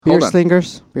Beer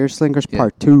Slingers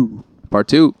Part 2. Part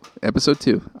 2, Episode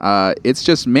 2. It's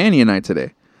just Manny and I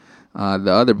today.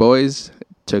 The other boys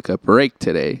took a break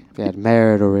today. We had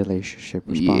marital relationship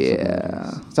responsibilities.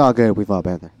 Yeah. It's all good. We've all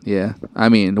been there. Yeah. I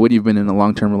mean, when you've been in a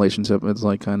long-term relationship, it's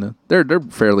like kind of... They're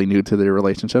fairly new to their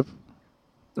relationship,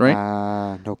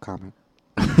 right? No comment.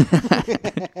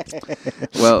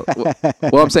 Well,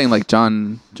 I'm saying like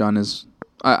John is...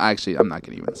 actually, I'm not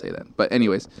going to even say that. But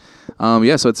anyways,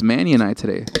 yeah, so it's Manny and I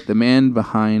today. The man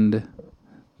behind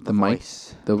the mic,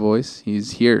 voice. The voice.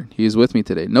 He's here. He's with me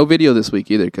today. No video this week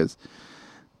either because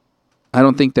I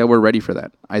don't think that we're ready for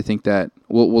that. I think that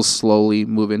we'll slowly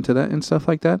move into that and stuff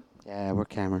like that. Yeah, we're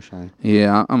camera shy.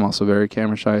 Yeah, I'm also very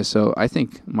camera shy, so I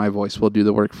think my voice will do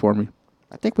the work for me.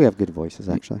 I think we have good voices,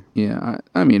 actually. Yeah,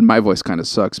 I mean, my voice kind of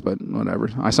sucks, but whatever.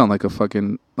 I sound like a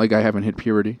fucking... Like I haven't hit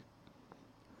puberty.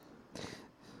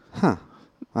 Huh.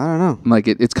 I don't know. Like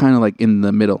it's kind of like in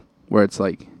the middle where it's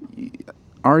like,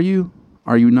 are you?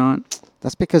 Are you not?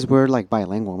 That's because we're like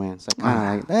bilingual, man. It's like kind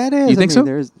of like that is. You think so?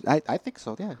 I think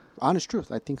so. Yeah. Honest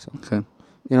truth, I think so. Okay.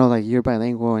 You know, like you're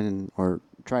bilingual or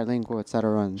trilingual,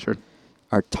 etc. And sure.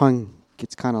 Our tongue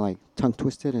gets kind of like tongue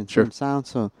twisted in certain sounds.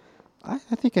 So I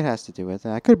think it has to do with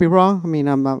that. I could be wrong. I mean,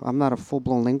 I'm not a full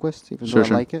blown linguist, even though I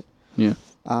like it. Yeah.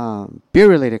 Beer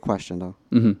related question though.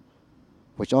 Mm-hmm.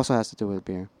 Which also has to do with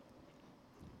beer.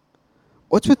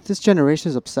 What's with this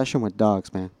generation's obsession with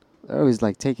dogs, man? They're always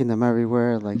like taking them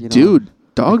everywhere, like you know. Dude,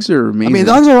 dogs are amazing. I mean,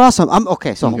 dogs are awesome.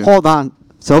 Hold on.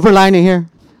 Silver lining here.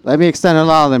 Let me extend a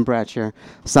lot of them, Brad. Here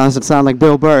sound like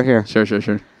Bill Burr here. Sure.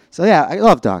 So yeah, I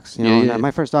love dogs. You know, yeah.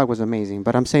 My first dog was amazing,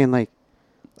 but I'm saying like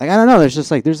I don't know.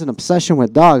 There's an obsession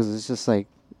with dogs. It's just like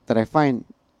that. I find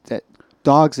that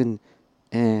dogs and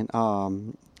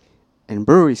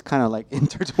breweries kind of like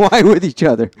intertwine with each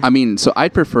other. I mean, so I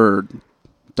prefer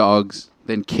dogs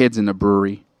than kids in a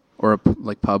brewery or a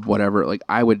pub, whatever. Like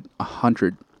I would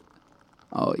 100.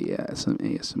 Oh yeah, some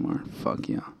ASMR. Fuck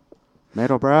yeah.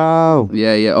 Middlebrow.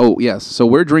 Yeah. Oh yes. So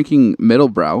we're drinking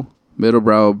Middlebrow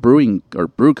Brewing or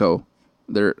Brewco.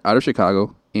 They're out of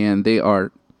Chicago and they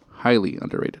are highly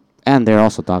underrated. And they're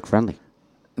also dog friendly.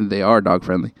 They are dog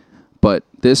friendly. But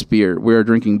this beer, we're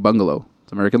drinking Bungalow.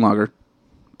 It's American lager.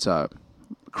 It's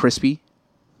crispy,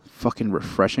 fucking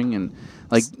refreshing, and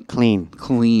like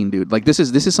clean, dude. Like this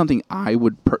is something I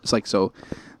would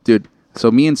dude. So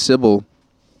me and Sybil,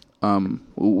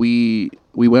 we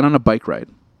went on a bike ride.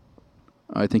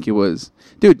 I think it was,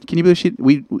 dude. Can you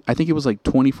believe I think it was like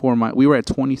 24 miles. We were at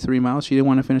 23 miles. She didn't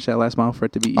want to finish that last mile for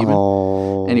it to be even.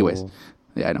 Oh. Anyways,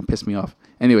 yeah, I don't piss me off.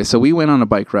 Anyway, so we went on a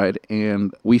bike ride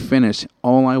and we finished.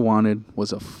 All I wanted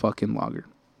was a fucking lager.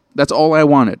 That's all I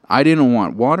wanted. I didn't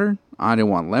want water. I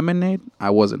didn't want lemonade. I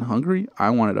wasn't hungry.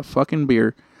 I wanted a fucking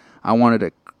beer. I wanted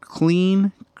a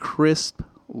clean, crisp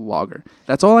lager.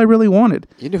 That's all I really wanted.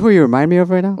 You know who you remind me of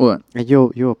right now? What? And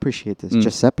you'll appreciate this.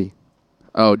 Giuseppe.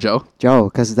 Oh, Joe,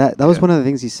 because that was one of the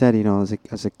things he said. You know,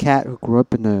 as a cat who grew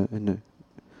up in the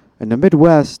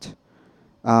Midwest.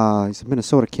 He's a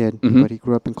Minnesota kid, but he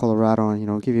grew up in Colorado. And, you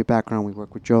know, give you a background, we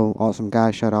work with Joe, awesome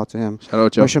guy. Shout out to him. Shout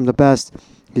out, Joe. Wish him the best.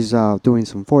 He's doing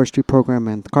some forestry program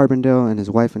in Carbondale, and his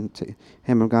wife and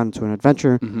him have gone into an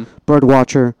adventure. Bird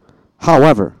watcher.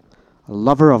 However, a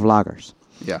lover of lagers.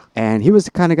 Yeah. And he was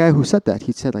the kind of guy who said that.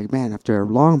 He said, like, man, after a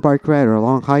long bike ride or a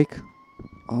long hike,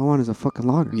 all I want is a fucking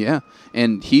lager. Yeah.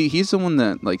 And he's the one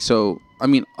that, like, so, I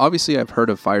mean, obviously I've heard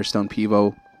of Firestone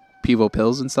Pivo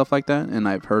Pills and stuff like that, and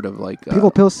I've heard of like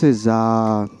Pivo Pills is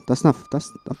I'm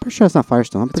pretty sure it's not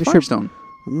Firestone. I'm pretty sure Firestone.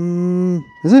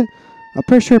 Is it? I'm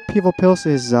pretty sure Pivo Pills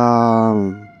is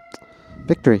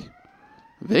Victory.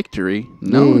 Victory?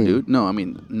 No, dude. No, I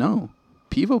mean no.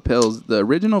 Pivo Pills, the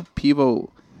original Pivo.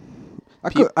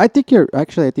 I think you're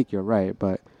right,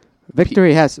 but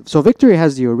Victory has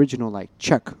the original like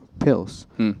Czech pills.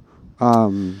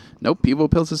 Nope, Pivo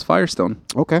Pills is Firestone.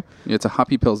 Okay. Yeah, it's a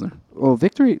hoppy pilsner. Well,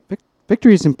 Victory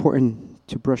is important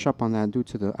to brush up on that due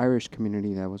to the Irish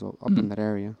community that was up in that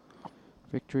area.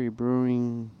 Victory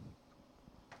Brewing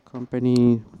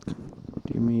Company.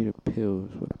 They made a pills.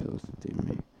 What pills did they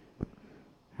make?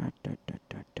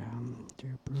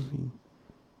 They're brewing.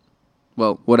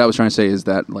 Well, what I was trying to say is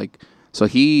that, like, so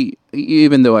he,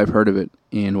 even though I've heard of it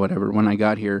and whatever, when I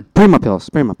got here... Prima Pills.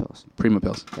 Prima Pills.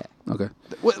 Yeah. Okay.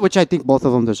 Which I think both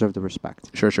of them deserve the respect.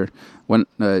 Sure. When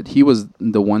he was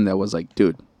the one that was like,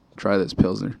 dude, try this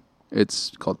Pilsner.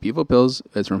 It's called Pivo Pills.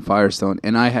 It's from Firestone.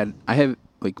 And I have,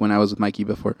 like, when I was with Mikey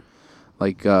before,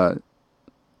 like, and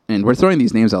we're throwing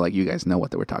these names out like you guys know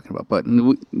what we're talking about, but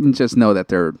just know that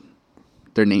they're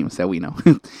names that we know.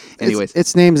 Anyways.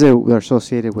 It's names that are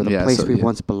associated with a place we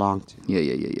once belonged to.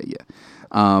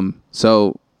 Yeah.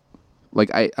 So like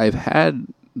I've had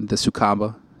the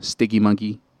Sukaba, Sticky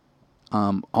Monkey,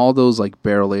 all those like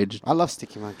barrel aged. I love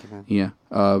Sticky Monkey, man. Yeah,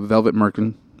 Velvet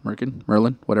Merlin,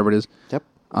 whatever it is. Yep.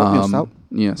 Oatmeal stout.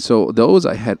 Yeah, so those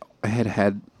I had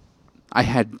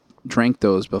drank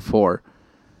those before,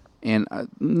 and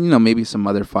maybe some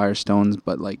other Firestones,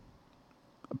 but like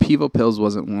Pivo Pils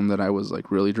wasn't one that I was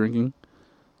like really drinking.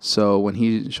 So when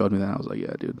he showed me that, I was like,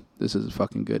 yeah, dude, this is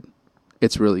fucking good.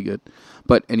 It's really good.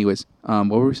 But anyways, what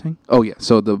were we saying? Oh yeah,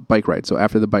 so the bike ride. So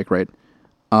after the bike ride,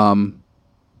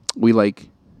 we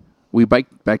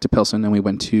biked back to Pilsen and we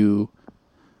went to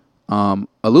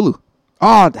Alulu.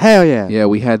 Oh, hell yeah. Yeah,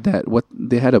 we had that.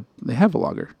 They have a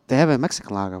lager. They have a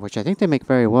Mexican lager, which I think they make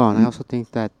very well, and I also think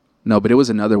that No, but it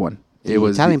was another one. It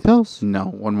was Italian Pils? No,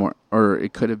 one more, or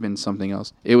it could have been something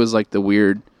else. It was like the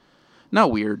weird,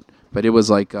 not weird, but it was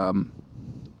like I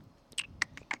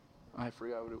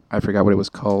forgot what it was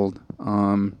called.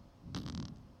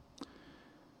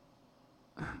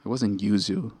 It wasn't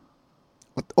yuzu.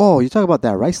 Oh, you talk about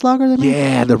that rice lager they made?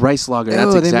 Yeah, the rice lager.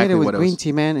 That's they exactly made it with what it green was.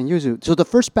 tea, man, and yuzu. So the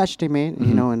first batch they made,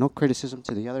 Mhm. and no criticism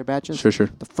to the other batches. Sure.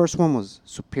 The first one was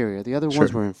superior. The other Sure.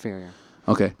 ones were inferior.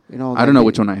 Okay. I don't know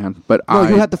which one I had, but No,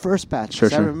 you had the first batch. Sure,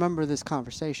 'cause I sure. remember this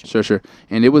conversation. Sure.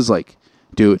 And it was like,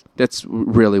 dude, that's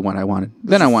really what I wanted.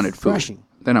 Then I wanted food. Refreshing.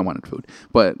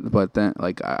 But then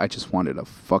like I just wanted a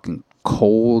fucking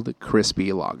cold,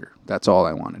 crispy lager. That's all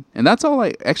I wanted. And that's all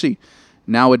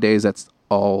nowadays that's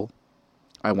all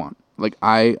I want. Like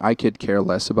I could care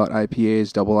less about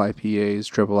IPAs, double IPAs,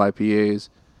 triple IPAs,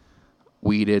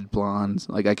 weeded blondes.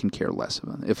 Like I can care less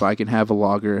about it. If I can have a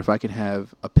lager, if I can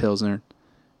have a pilsner,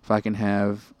 if I can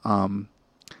have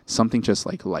something just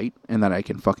like light and that I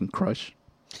can fucking crush,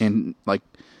 and like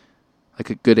a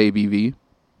good ABV,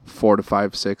 4 to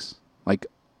 5, 6, like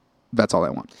that's all I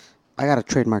want. I got a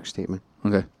trademark statement.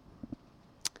 Okay.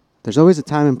 There's always a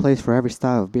time and place for every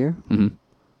style of beer, Mm-hmm.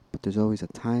 but there's always a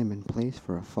time and place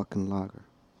for a fucking lager.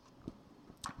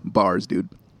 Bars, dude.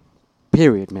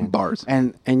 Period, man. Bars.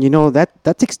 And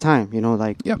that takes time.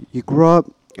 Like Yeah. you grow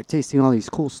up, you're tasting all these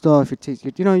cool stuff.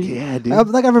 Yeah, dude. I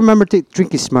remember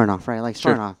drinking Smirnoff, right? Like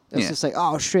Sure. Smirnoff. It's Yeah. just like,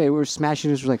 oh shit, we were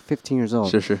smashing this. We were like 15 years old.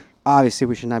 Sure. Obviously,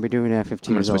 we should not be doing that at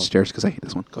 15 I'm gonna years switch old. chairs because I hate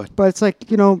this one. Go ahead. But it's like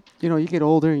you get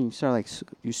older and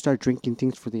you start drinking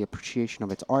things for the appreciation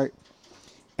of its art,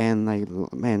 and like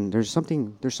man, there's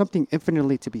something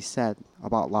infinitely to be said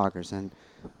about lagers, and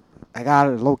I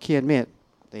gotta low key admit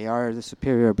they are the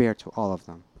superior beer to all of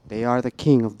them. They are the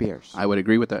king of beers. I would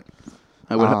agree with that.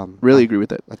 I would I- really agree with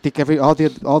that. I think all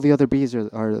the other beers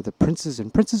are the princes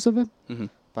and princesses of it, Mm-hmm.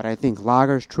 but I think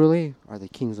lagers truly are the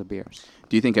kings of beers.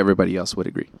 Do you think everybody else would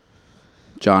agree?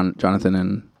 Jonathan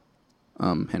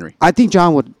and Henry. I think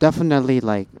John would definitely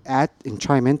add and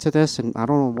chime into this, and I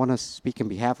don't want to speak in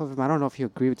behalf of him. I don't know if he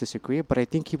agree or disagree, but I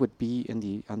think he would be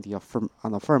on the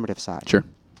affirmative side. Sure.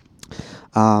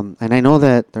 And I know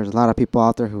that there's a lot of people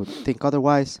out there who think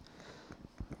otherwise,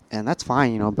 and that's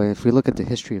fine, But if we look at the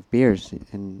history of beers,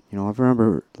 and I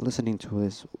remember listening to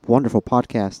this wonderful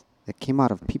podcast that came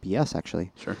out of PBS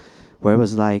actually, Sure. where it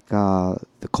was like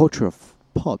the culture of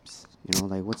pubs.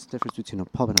 Like what's the difference between a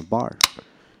pub and a bar?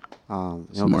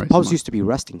 'Cause pubs used to be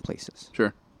resting places.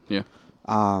 Sure. Yeah.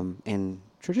 And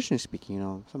traditionally speaking,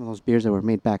 some of those beers that were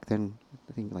made back then,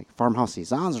 I think like farmhouse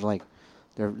saisons are like,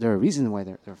 they're a reason why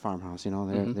they're farmhouse.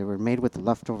 They were made with the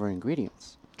leftover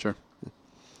ingredients. Sure.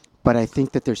 But I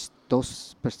think that there's those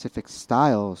specific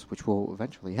styles which we'll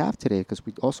eventually have today, because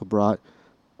we also brought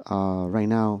right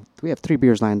now we have 3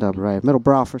 beers lined up. Right, Middle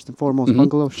Brow first and foremost, Mhm.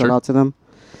 Bungalow. Shout Sure. out to them.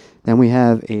 Then we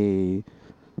have a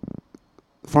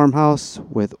farmhouse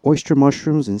with oyster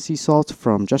mushrooms and sea salt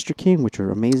from Jester King, which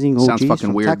are amazing OGs Sounds fucking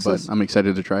from weird, Texas. but I'm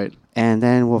excited to try it. And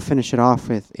then we'll finish it off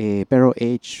with a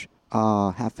barrel-aged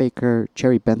half-acre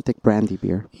cherry benthic brandy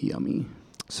beer. Yummy.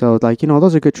 So,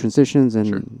 those are good transitions.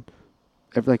 And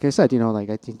Sure. like I said,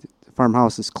 I think the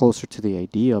farmhouse is closer to the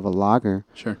idea of a lager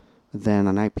Sure. than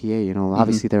an IPA.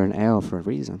 Obviously they're an ale for a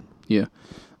reason. Yeah.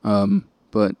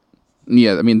 But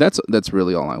yeah, I mean that's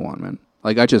really all I want, man.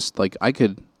 Like I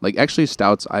could actually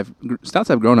stouts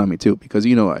have grown on me too, because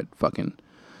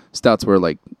stouts were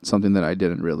like something that I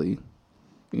didn't really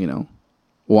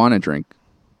want to drink.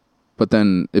 But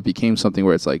then it became something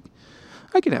where it's like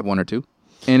I could have one or two.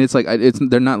 And it's like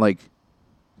they're not like,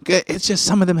 it's just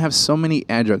some of them have so many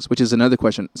adjuncts, which is another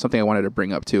question, something I wanted to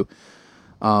bring up too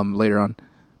later on.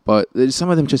 But some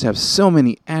of them just have so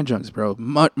many adjuncts, bro.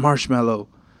 Marshmallow,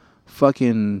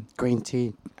 fucking Green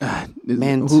tea.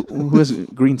 mint. Who has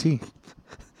green tea?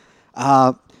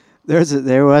 There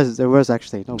was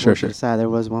actually no Sure. Sad. There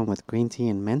was one with green tea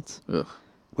and mint, Ugh,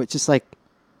 which is like,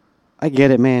 I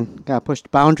get it, man. Gotta push the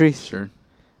boundaries. sure.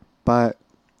 But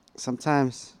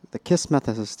sometimes the kiss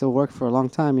method has still worked for a long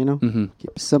time, you know? Mm-hmm.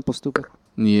 Keep it simple, stupid.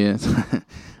 Yeah.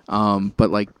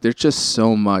 But like, there's just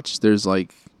so much. There's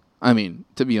like, I mean,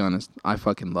 to be honest, I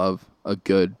fucking love a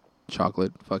good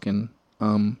chocolate fucking,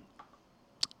 a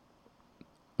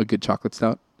good chocolate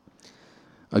stout.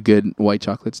 A good white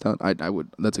chocolate stout. I would,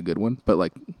 that's a good one. But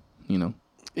like, you know,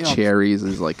 You know, cherries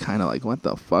is like kind of like, what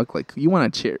the fuck? Like, you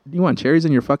want cherries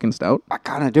in your fucking stout? I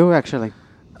kind of do, actually.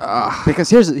 Ah, Because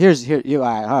here you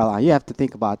hold on, you have to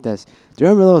think about this. Do you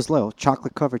remember those little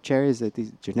chocolate covered cherries that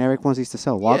these generic ones used to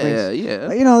sell at Walgreens?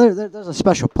 yeah. You know, there's a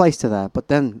special place to that. But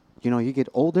then, you know, you get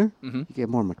older, Mm-hmm. you get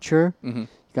more mature, Mm-hmm. you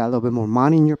got a little bit more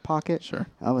money in your pocket. Sure.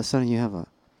 All of a sudden, you have a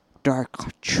dark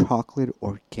chocolate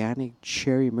organic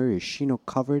cherry maraschino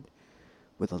covered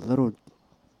with a little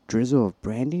drizzle of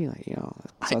brandy. Like, you know,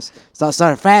 it's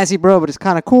not fancy, bro, but it's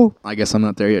kind of cool. I guess I'm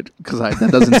not there yet because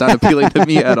that doesn't sound appealing to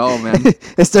me at all, man.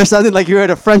 Is there something like you're at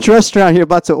a French restaurant, you're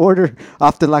about to order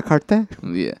off the La Carte?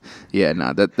 Yeah,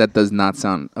 no, that does not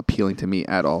sound appealing to me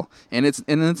at all. And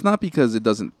it's not because it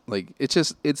doesn't, like,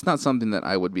 it's not something that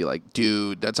I would be like,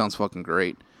 dude, that sounds fucking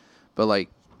great. But like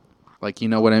you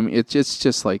know what I mean? It's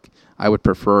just like I would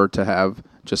prefer to have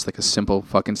just like a simple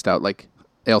fucking stout, like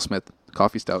AleSmith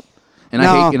coffee stout. And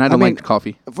I don't like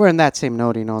coffee. If we're in that same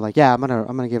note, you know, like, yeah, I'm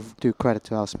gonna give due credit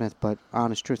to Al Smith, but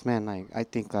honest truth, man, like, I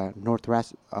think North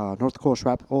Coast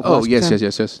Rap. Oh yes.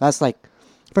 That's like,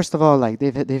 first of all, like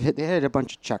they hit a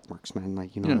bunch of check marks, man.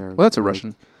 Like, you know, Yeah. they're, Well, that's a like,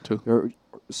 Russian too. They're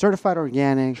certified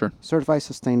organic, Sure. certified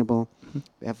sustainable. Mm-hmm.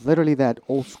 They have literally that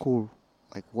old school,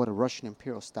 like what a Russian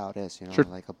Imperial Stout is, you know, Sure.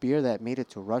 like a beer that made it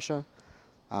to Russia.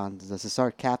 The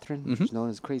Tsar Catherine, Mhm. she's known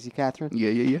as Crazy Catherine.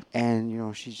 Yeah. And, you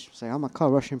know, she's like, I'm going to call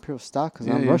it Russian Imperial Stout because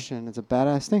Yeah, I'm yeah. Russian. It's a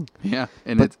badass thing. Yeah,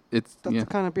 and But it's That's yeah. the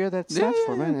kind of beer that stands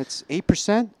for, man. Yeah. It's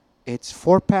 8%. It's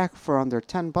 4-pack for under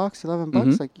 $10, $11.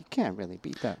 Mhm. Like, you can't really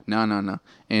beat that. No.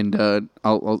 And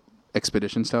I'll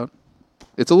Expedition Stout.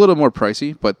 It's a little more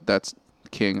pricey, but that's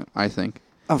king, I think.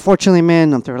 Unfortunately,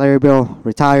 man, after Larry Bill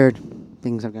retired,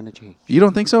 things are going to change. You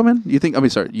don't think so, man? You think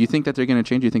that they're going to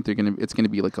change? You think it's going to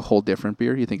be like a whole different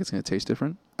beer? You think it's going to taste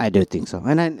different? I do think so.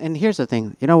 And here's the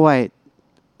thing. You know why?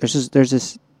 There's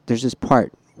this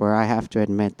part where I have to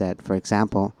admit that, for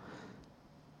example,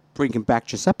 bringing back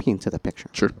Giuseppe into the picture.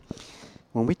 Sure.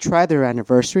 When we tried their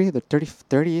anniversary, the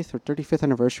 30th or 35th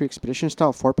anniversary Expedition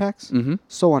Style 4-packs, Mm-hmm.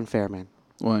 so unfair, man.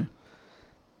 Why?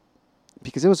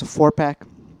 Because it was a 4-pack,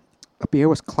 a beer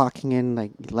was clocking in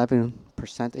like 11%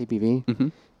 ABV, Mm-hmm.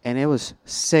 and it was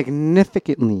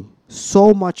significantly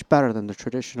so much better than the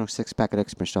traditional 6-pack at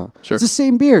Expedition Style. Sure. It's the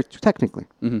same beer, technically,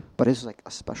 Mm-hmm. but it's like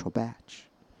a special batch.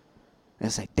 And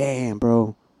it's like, damn,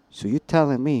 bro. So you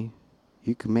telling me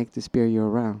you can make this beer year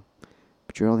round,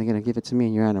 but you're only going to give it to me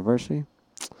on your anniversary?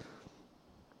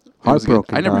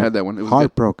 Heartbroken. I never dog. had that one. It was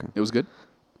Heartbroken. good. It was good.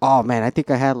 Oh, man, I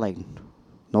think I had, like,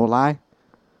 no lie,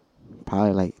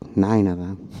 probably like 9 of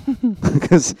them.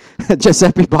 Because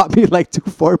Giuseppe bought me like 2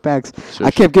 4-packs. Sure,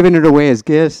 I kept giving it away as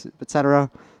gifts,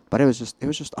 etc. But it was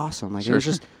just awesome. Like, Sure, it was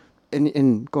just,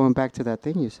 and going back to that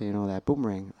thing you say, you know, that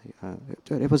boomerang.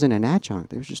 Dude, it wasn't an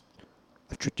adjunct. It was just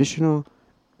a traditional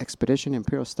Expedition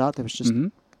Imperial Stout that was just Mm-hmm.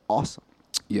 awesome.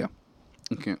 Yeah.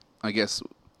 Okay. I guess.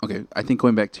 Okay. I think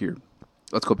going back to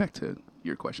let's go back to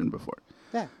your question before.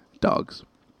 Yeah. Dogs.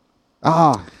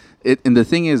 Ah, And the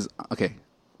thing is, okay.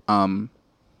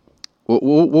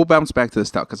 We'll bounce back to the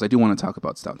stout because I do want to talk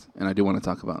about stouts and I do want to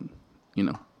talk about, you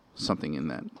know, something in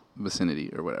that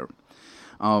vicinity or whatever.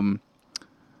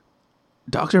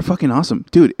 Dogs are fucking awesome,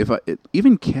 dude.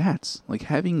 Even cats, like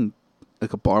having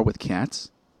like a bar with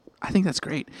cats, I think that's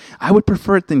great. I would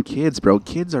prefer it than kids, bro.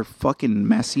 Kids are fucking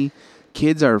messy.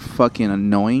 Kids are fucking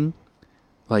annoying.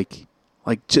 Like,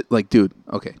 dude.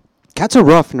 Okay, cats are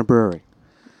rough in a brewery.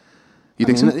 you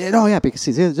think so? No, yeah, because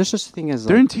see, there's just a thing as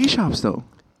They're like, in tea shops though.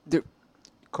 they're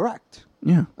correct,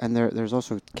 Yeah, and there's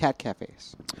also cat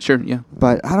cafes. sure. Yeah,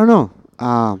 But I don't know.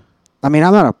 I mean,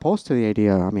 I'm not opposed to the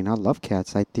idea. I mean, I love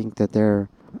cats. I think that they're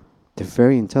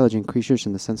very intelligent creatures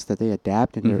in the sense that they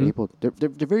adapt and Mhm.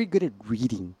 they're very good at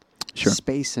reading sure.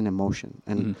 space and emotion.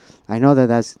 And Mhm. I know that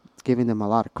that's giving them a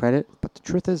lot of credit, but the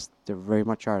truth is they very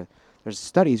much are. There's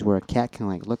studies where a cat can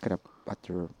like look at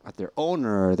their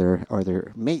owner or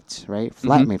their mates, right?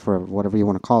 Flatmate, for whatever you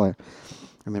want to call it.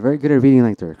 And they're very good at reading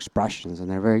like their expressions,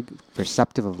 and they're very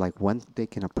perceptive of like when they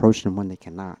can approach them, when they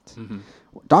cannot. Mhm.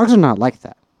 Dogs are not like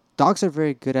that. Dogs are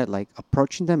very good at like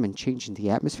approaching them and changing the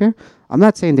atmosphere. I'm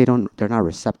not saying they're not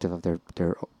receptive of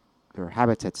their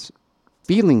habitats,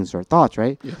 feelings or thoughts,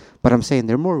 right? Yeah. But I'm saying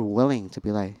they're more willing to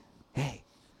be like, hey,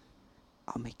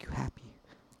 I'll make you happy.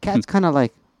 Cat's kind of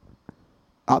like,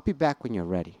 I'll be back when you're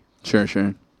ready. Sure.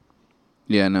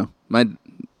 Yeah, no.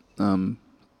 Um,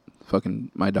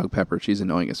 my dog Pepper, she's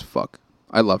annoying as fuck.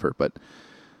 I love her, but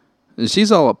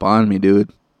she's all up on me,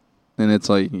 dude. And it's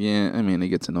like, yeah, I mean, it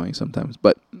gets annoying sometimes.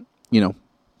 But,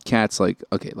 cats, like,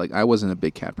 okay, like, I wasn't a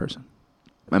big cat person.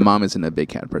 My mom isn't a big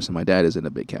cat person. My dad isn't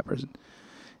a big cat person.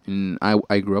 And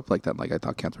I grew up like that. Like, I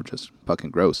thought cats were just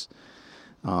fucking gross.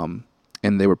 And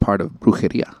they were part of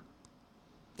brujeria.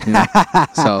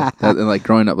 So, and like,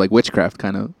 growing up, like, witchcraft,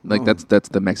 kind of. Like, that's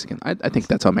the Mexican. I think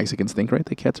that's how Mexicans think, right?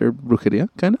 The cats are brujeria,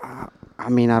 kind of? I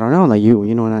mean, I don't know. Like, you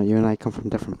and I come from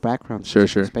different backgrounds. Sure.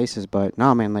 Spaces. But,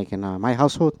 no, man, like, in my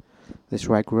household, this is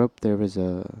where I grew up, there was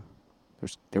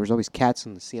always cats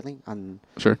on the ceiling.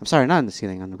 Sure. I'm sorry, not on the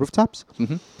ceiling, on the rooftops.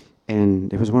 Mm-hmm.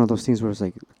 And it was one of those things where it was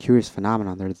like a curious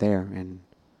phenomenon. They're there, and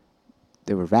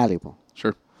they were valuable.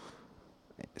 Sure.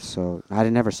 So I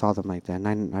never saw them like that.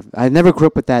 And I never grew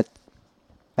up with that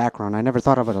background. I never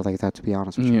thought of it like that, to be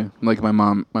honest with you. Yeah, like my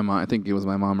mom, I think it was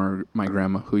my mom or my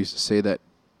grandma who used to say that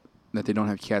they don't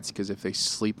have cats because if they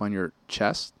sleep on your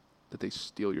chest, that they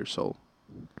steal your soul.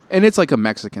 And it's like a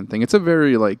Mexican thing. It's a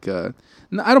very like, I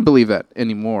don't believe that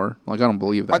anymore. Like, I don't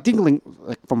believe that. I think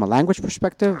like from a language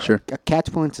perspective, sure, a cat's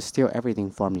willing to steal everything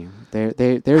from you.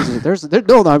 There's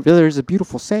a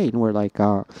beautiful saying where like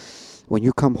when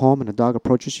you come home and a dog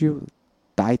approaches you,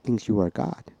 the eye thinks you are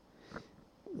God.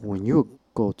 When you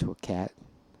go to a cat,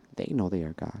 they know they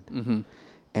are God. Mm-hmm.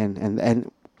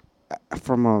 And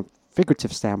from a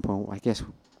figurative standpoint, I guess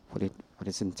what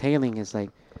it's entailing is like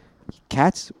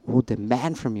cats will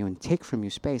demand from you and take from you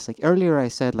space. Like earlier I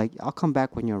said, like, I'll come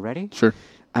back when you're ready. Sure.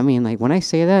 I mean, like, when I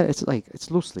say that, it's like, it's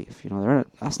loose leaf.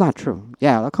 That's not true.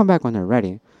 Yeah, they'll come back when they're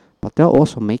ready, but they'll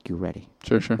also make you ready.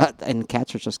 Sure. And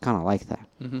cats are just kind of like that.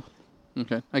 Mm-hmm.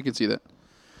 Okay, I can see that.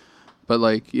 But,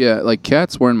 like, yeah, like,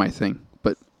 cats weren't my thing.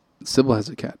 But Sybil has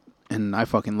a cat, and I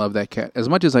fucking love that cat. As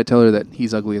much as I tell her that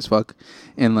he's ugly as fuck,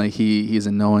 and, like, he's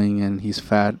annoying, and he's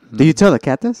fat. Do you tell the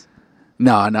cat this?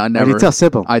 No, never. Or do you tell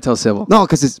Sybil? I tell Sybil. No,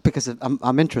 because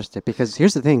I'm interested. Because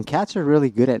here's the thing, cats are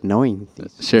really good at knowing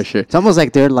things. Sure. It's almost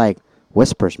like they're like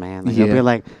whispers, man. Like, Yeah. they'll be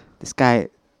like, this guy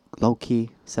low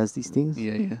key says these things.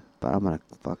 Yeah. But I'm gonna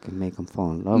fucking make him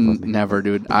fall in love with me. Never,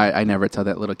 dude. I never tell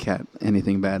that little cat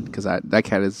anything bad because that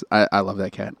cat is. I love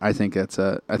that cat. I think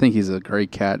he's a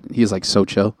great cat. He's like so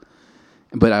chill.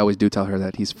 But I always do tell her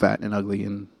that he's fat and ugly,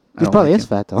 and He probably is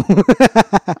fat though.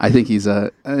 I think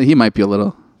he might be a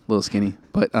little skinny,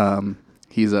 but and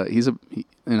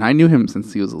I knew him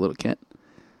since he was a little kid.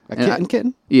 A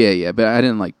kitten? Yeah, but I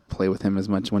didn't like play with him as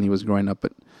much when he was growing up.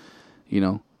 But he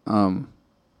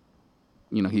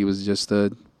was just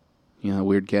a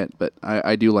weird cat. But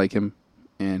I do like him,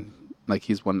 and like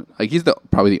he's probably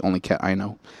the only cat I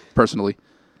know personally.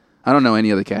 I don't know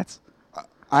any other cats.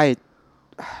 I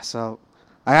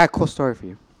got a cool story for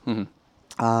you. Mm-hmm.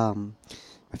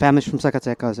 My family's from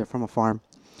Zacatecas. They're from a farm.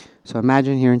 So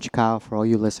imagine here in Chicago, for all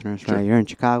you listeners, Sure. right? You're in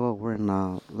Chicago. We're in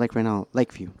Lake right now,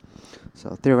 Lakeview.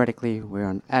 So theoretically, we're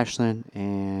on Ashland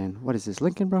and what is this,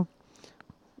 Lincoln, bro?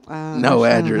 No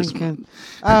Ashland, address. Lincoln.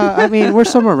 I mean, we're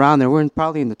somewhere around there. We're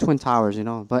probably in the Twin Towers,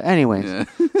 But anyways, Yeah.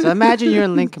 So imagine you're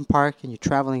in Lincoln Park and you're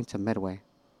traveling to Midway.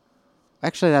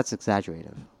 Actually, that's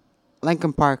exaggerative.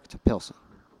 Lincoln Park to Pilsen,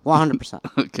 100%.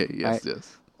 Okay. Yes. Right.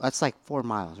 Yes. That's like 4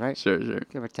 miles, right? Sure.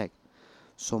 Give or take.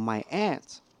 So my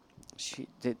aunt,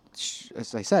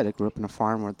 as I said, I grew up in a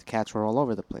farm where the cats were all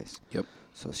over the place. Yep.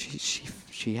 So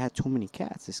she had too many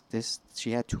cats.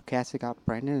 She had 2 cats that got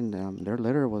pregnant, and their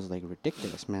litter was like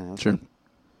ridiculous, man. It was Sure.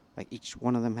 like each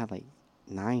one of them had like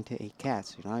 9 to 8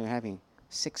 cats. You're having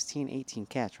 16, 18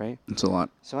 cats, right? It's a lot.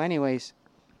 So anyways,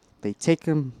 they take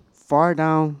them far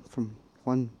down from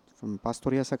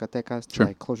Pastoria, Zacatecas to Sure.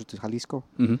 like closer to Jalisco.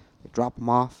 Mm-hmm. They drop them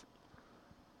off.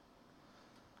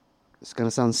 It's going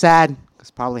to sound sad because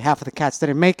probably half of the cats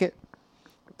didn't make it.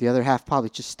 The other half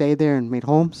probably just stayed there and made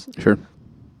homes. Sure.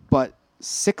 But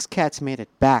 6 cats made it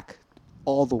back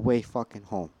all the way fucking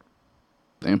home.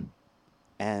 Damn.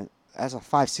 And that's a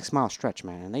 5-6 mile stretch,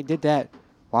 man. And they did that.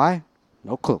 Why?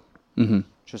 No clue. Mm-hmm.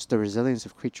 Just the resilience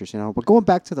of creatures, But going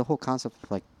back to the whole concept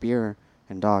of like beer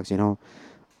and dogs,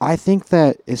 I think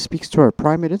that it speaks to our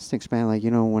primate instincts, man. Like,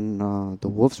 when the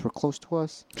wolves were close to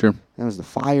us, Sure. there was the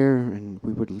fire, and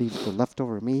we would leave the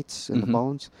leftover meats and the Mhm.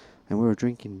 bones, and we were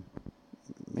drinking,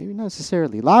 maybe not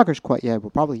necessarily lagers quite yet,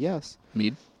 but probably yes.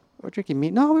 Mead. We were drinking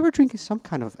meat. No, we were drinking some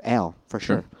kind of ale for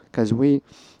Sure. sure, because you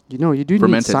do need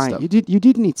Fermented science. stuff. You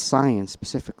did need science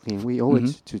specifically, and we owe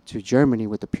Mhm. it to Germany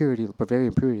with the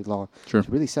Bavarian purity law Sure.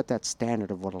 to really set that standard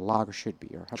of what a lager should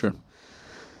be. Sure.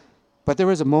 But there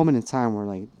was a moment in time where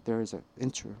like there is a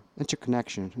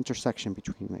intersection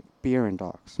between like beer and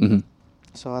dogs. Mm-hmm.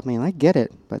 So I mean, I get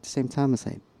it, but at the same time, it's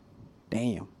like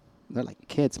damn, they're like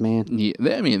kids, man. Yeah,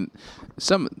 I mean,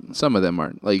 some of them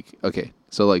aren't. Like, okay,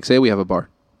 so like, say we have a bar,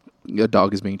 your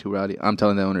dog is being too rowdy. I'm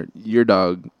telling the owner, your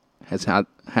dog has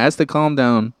to calm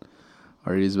down,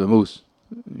 or he's a moose.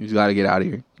 He's got to get out of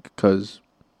here because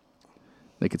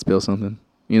they could spill something.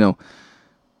 You know,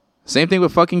 same thing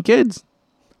with fucking kids.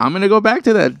 I'm gonna go back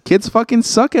to that. Kids fucking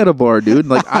suck at a bar, dude.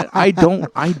 Like I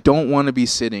don't want to be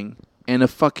sitting and a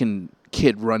fucking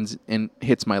kid runs and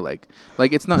hits my leg.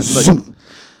 Like it's not like,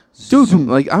 dude.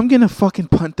 Like I'm gonna fucking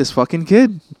punt this fucking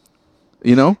kid.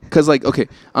 You know, because like okay,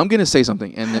 I'm gonna say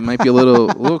something, and it might be a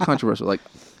little controversial. Like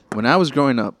when I was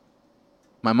growing up,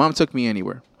 my mom took me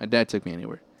anywhere. My dad took me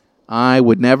anywhere. I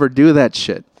would never do that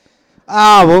shit.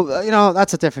 Ah, well,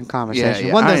 that's a different conversation.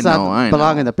 Yeah, One does I not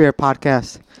belong know. in the beer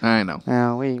podcast. I know.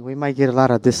 We might get a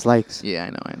lot of dislikes. Yeah,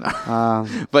 I know.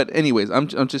 But anyways, I'm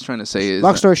just trying to say is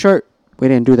long story short, we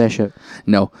didn't do that shit.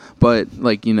 no, but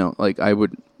like like I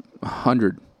would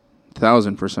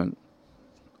 100,000%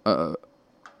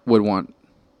 would want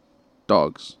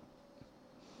dogs.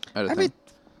 I mean,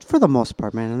 for the most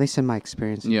part, man. At least in my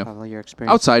experience. Yeah. Probably your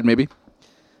experience. Outside maybe,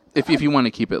 if you want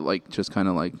to keep it like just kind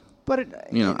of like. But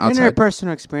outside. in your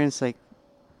personal experience, like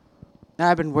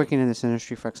I've been working in this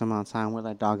industry for some amount of time. We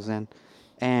let dogs in,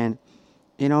 and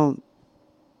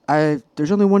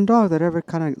there's only one dog that ever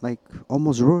kind of like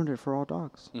almost ruined it for all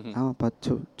dogs. Mm-hmm. But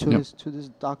to this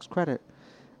dog's credit,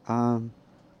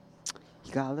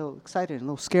 he got a little excited and a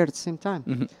little scared at the same time.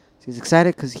 Mm-hmm. So he's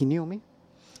excited because he knew me,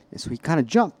 and so he kind of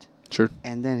jumped. Sure.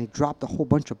 And then he dropped a whole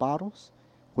bunch of bottles,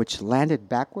 which landed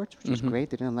backwards, which was great.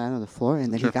 They didn't land on the floor.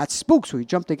 And then he got spooked, so he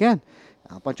jumped again.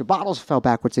 A bunch of bottles fell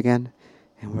backwards again.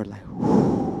 And we're like,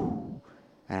 whoo.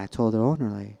 And I told the owner,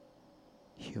 like,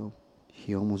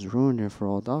 he almost ruined it for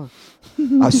all dogs.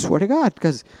 I swear to God,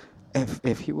 because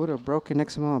if he would have broken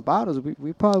X amount of bottles,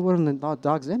 we probably wouldn't have let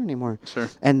dogs in anymore. Sure.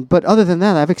 But other than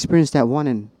that, I've experienced that one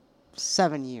in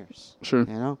 7 years.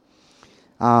 Sure.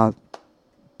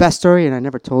 Best story, and I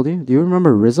never told you. Do you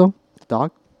remember Rizzo, the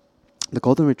dog? The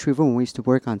golden retriever when we used to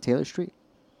work on Taylor Street.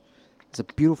 It's a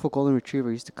beautiful golden retriever.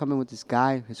 He used to come in with this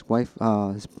guy. His wife,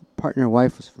 his partner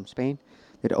wife was from Spain.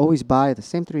 They'd always buy the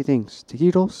same 3 things.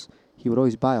 Taquitos. He would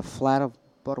always buy a flat of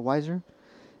Budweiser.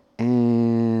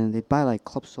 And they'd buy like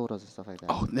club sodas and stuff like that.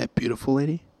 Oh, that beautiful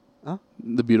lady? Huh?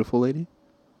 The beautiful lady?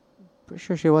 Pretty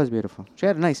sure she was beautiful. She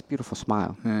had a nice, beautiful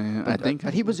smile. I think.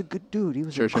 But he was a good dude. He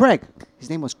was Sure. Craig. His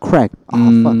name was Craig.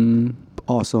 Oh, fuck.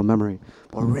 Also a memory.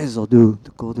 But Rizzo, dude,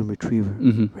 the golden retriever.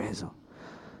 Rizzo.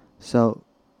 So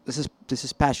this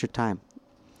is past your time.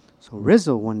 So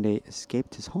Rizzo one day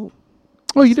escaped his home.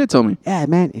 Oh, you did tell me. Yeah,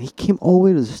 man. And he came all the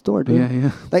way to the store, dude.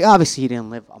 Yeah. Like, obviously, he didn't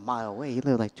live a mile away. He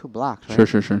lived like 2 blocks, right?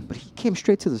 Sure. But he came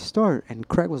straight to the store, and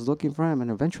Craig was looking for him. And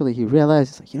eventually he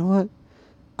realized, he's like, you know what?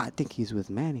 I think he's with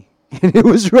Manny. And it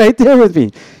was right there with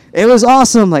me. It was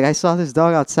awesome. Like, I saw this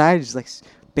dog outside. Just like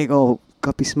big old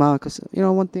guppy smile. Because,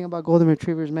 one thing about golden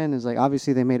retrievers, man, is like,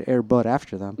 obviously they made Air Bud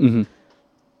after them. Mm-hmm.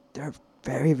 They're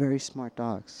very, very smart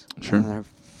dogs. Sure. And they're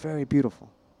very beautiful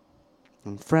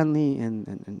and friendly,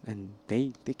 and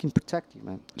they can protect you,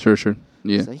 man. Sure.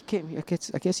 Yeah. So he came.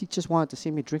 I guess he just wanted to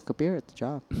see me drink a beer at the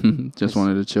job. Just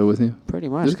wanted to chill with you. Pretty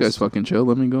much. This guy's fucking chill.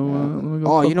 Let me go.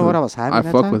 Oh, you know what I was having? I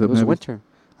that fuck time? with him. It was maybe. winter.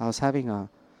 I was having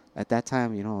at that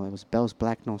time, it was Bell's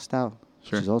Black No Stout,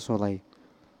 Sure. which is also like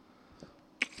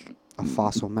a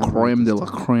fossil memory. Creme de la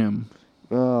creme.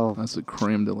 Oh, That's a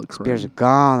creme de la creme. beers are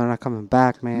gone. They're not coming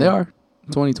back, man. They are.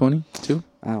 2022.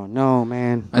 I don't know,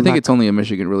 man. I think it's only a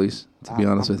Michigan release, to be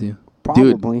honest with you.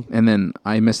 probably. Dude, and then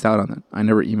I missed out on that. I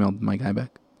never emailed my guy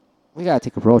back. We gotta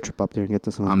take a road trip up there and get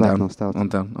to some I'm Black down. No Stouts. I'm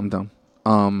down.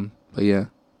 But yeah,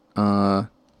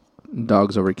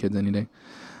 dogs over kids any day.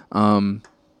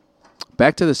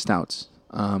 Back to the stouts.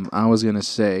 I was gonna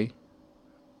say,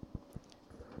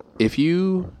 if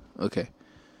you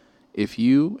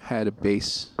had a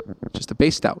base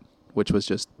stout, which was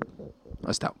just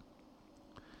a stout,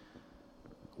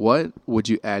 what would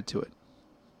you add to it?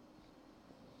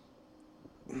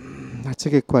 That's a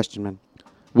good question, man.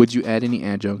 Would you add any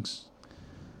adjuncts?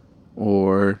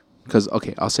 Or, because,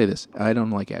 okay, I'll say this. I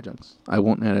don't like adjuncts. I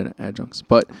won't add adjuncts.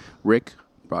 But Rick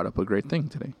brought up a great thing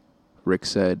today. Rick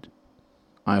said,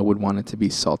 I would want it to be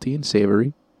salty and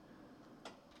savory.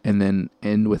 And then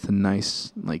end with a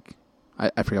nice, like,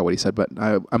 I forgot what he said, but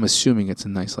I'm assuming it's a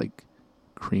nice, like,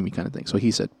 creamy kind of thing. So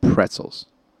he said pretzels.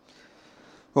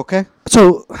 Okay.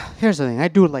 So here's the thing. I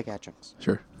do like adjuncts.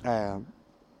 Sure.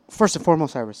 First and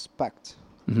foremost, I respect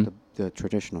Mm-hmm. the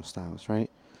traditional styles, right?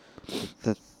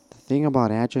 The thing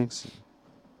about adjuncts,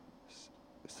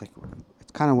 it's like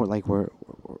it's kind of like we're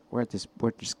at this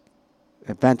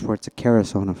event where it's a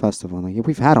carousel and a festival. Like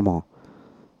we've had them all.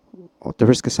 at the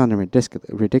risk of sounding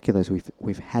ridiculous,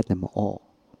 we've had them all,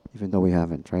 even though we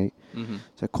haven't, right? Mm-hmm.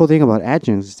 So the cool thing about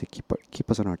adjuncts is to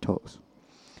keep us on our toes.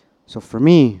 So for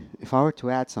me, if I were to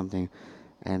add something,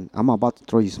 and I'm about to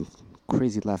throw you some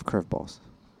crazy left curveballs,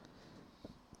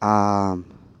 I'm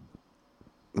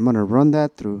gonna run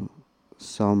that through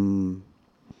some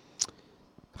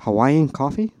Hawaiian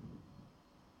coffee.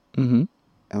 Mm-hmm.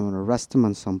 I'm gonna rest them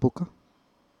on sambuca.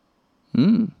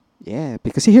 Mm. Yeah,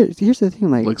 because here's the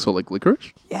thing, like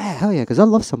licorice? yeah, hell yeah, because I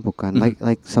love sambuca, and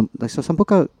Mhm. so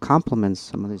sambuca complements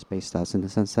some of these base styles in the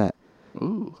sense that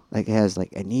Ooh. like it has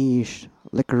like anish,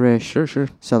 licorice. Sure.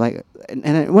 So like,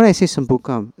 and when I say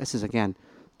sambuca, this is again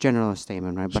general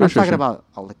statement, right? But Sure, I'm sure, talking sure. about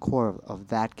a liqueur of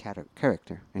that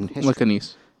character and history. Like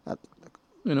anise. Uh,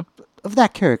 You know? of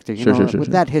that character, Sure, with sure.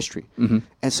 that history. Mm-hmm.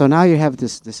 And so now you have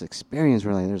this experience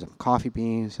where like there's some coffee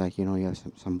beans, like you have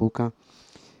some sambuca,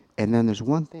 and then there's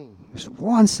one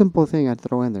simple thing I'd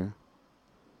throw in there.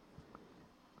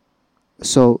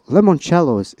 So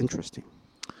limoncello is interesting,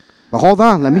 but hold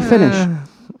on, let me finish.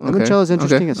 Limoncello is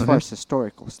interesting as far as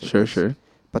historical statements. Sure.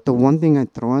 But the one thing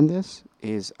I'd throw in this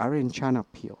is Arencana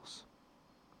peels,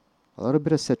 a little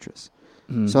bit of citrus.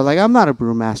 Mm. So like I'm not a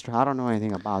brewmaster, I don't know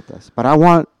anything about this, but I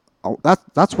want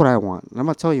that's what I want. And I'm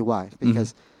gonna tell you why,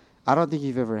 because I don't think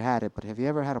you've ever had it, but have you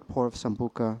ever had a pour of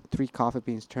sambuca, 3 coffee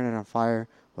beans, turn it on fire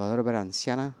with a little bit of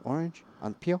anciana orange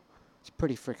on peel? It's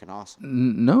pretty freaking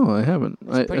awesome. No, I haven't.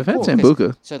 It's pretty I've had cool,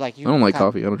 sambuca. So like I don't like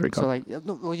coffee. I don't drink So coffee. like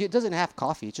no, it doesn't have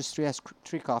coffee. It just has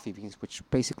 3 coffee beans, which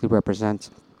basically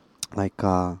represents like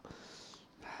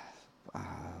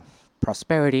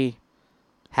prosperity,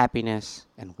 happiness,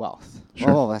 and wealth. Sure.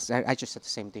 Oh, I just said the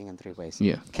same thing in 3 ways.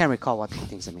 Yeah. Can't recall what 3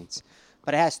 things it means.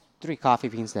 But it has 3 coffee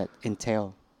beans that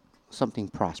entail something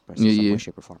prosperous in some way,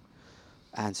 shape, or form.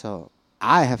 And so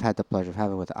I have had the pleasure of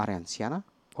having it with Aranciana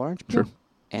orange peel. Sure.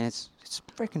 And it's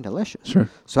freaking delicious. Sure.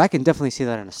 So I can definitely see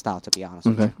that in a stout, to be honest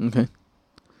with you. Okay.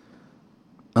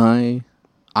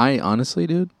 I honestly,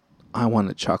 dude, I want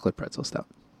a chocolate pretzel stout.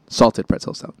 Salted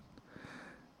pretzel stout.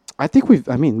 I think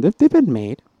they've been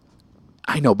made.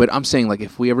 I know, but I'm saying, like,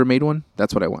 if we ever made one,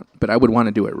 that's what I want. But I would want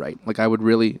to do it right. Like, I would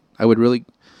really,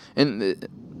 and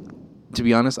to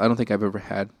be honest, I don't think I've ever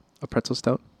had a pretzel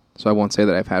stout. So I won't say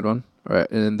that I've had one,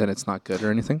 and then it's not good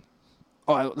or anything.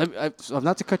 Oh, so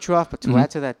not to cut you off, but to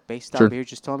add to that base style beer you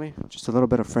just told me, just a little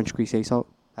bit of French Grace sea salt.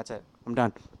 That's it. I'm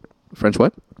done. French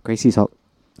what? Grace sea salt.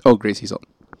 Oh, Grace sea salt.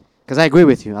 Because I agree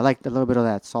with you. I like a little bit of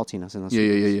that saltiness in those.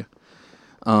 Yeah.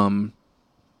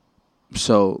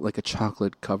 So like a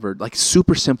chocolate covered, like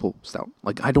super simple stout.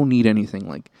 Like I don't need anything.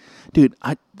 Like, dude,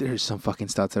 there's some fucking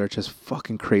stouts that are just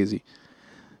fucking crazy.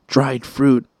 Dried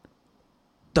fruit,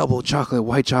 double chocolate,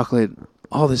 white chocolate,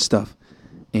 all this stuff.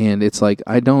 And it's like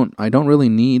I don't really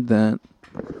need that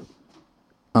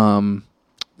that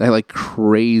like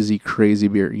crazy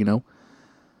beer, you know?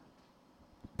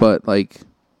 But like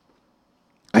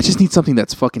I just need something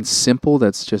that's fucking simple,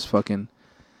 that's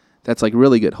like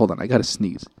really good. Hold on, I gotta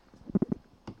sneeze.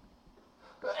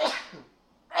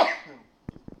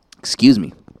 Excuse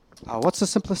me. What's the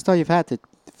simplest style you've had that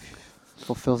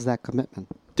fulfills that commitment?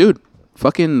 Dude,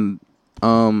 fucking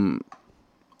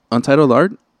Untitled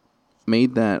Art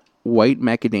made that white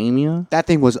macadamia. That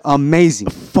thing was amazing.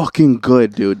 Fucking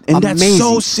good, dude. And amazing. that's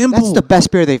so simple. That's the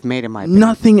best beer they've made in my opinion.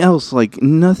 Nothing else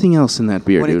in that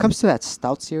beer, when dude. it comes to that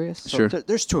stout series, so Sure.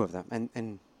 There's 2 of them,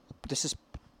 and this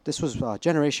was a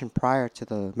generation prior to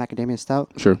the macadamia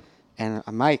stout. Sure. And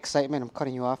my excitement, I'm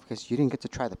cutting you off because you didn't get to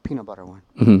try the peanut butter one.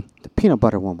 Mm-hmm. The peanut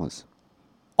butter one was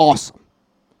awesome.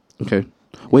 Okay.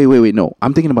 Wait. No,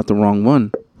 I'm thinking about the wrong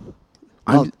one.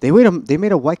 Well, they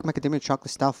made a white macadamia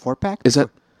chocolate stout 4-pack. Is that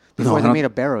before no, they made a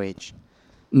barrel age?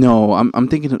 No, I'm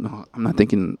thinking. No, I'm not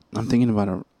thinking. I'm thinking about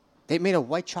a. They made a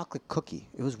white chocolate cookie.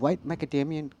 It was white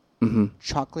macadamia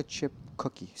chocolate chip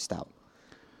cookie stout.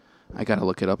 I gotta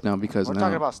look it up now because We're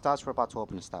talking about stouts. We're about to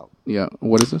open a stout. Yeah.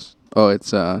 What is this? Oh,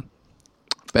 it's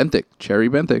Benthic, cherry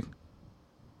Benthic.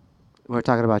 We're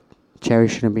talking about cherry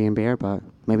shouldn't be in beer, but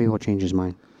maybe we'll change his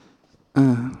mind.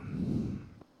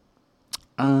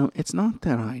 It's not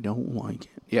that I don't like it.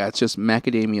 Yeah, it's just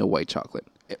macadamia white chocolate.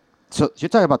 So you're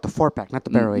talking about the 4-pack, not the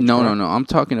barrel age. No. I'm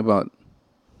talking about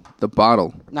the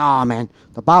bottle. Nah, man,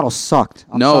 the bottle sucked.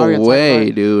 I'm no sorry,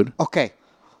 way, dude. Okay,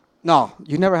 no,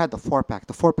 you never had the 4-pack.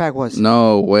 The 4-pack was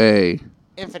no way.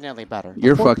 Infinitely better.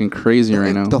 You're fucking crazy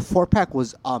right now. The 4-pack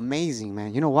was amazing,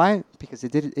 man. You know why? Because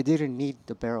it didn't need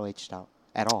the barrel aged stout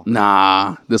at all.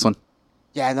 Nah, this one.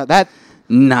 Yeah, no, that.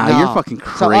 Nah, no. you're fucking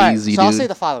crazy, so dude. I'll say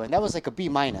the following. That was like a B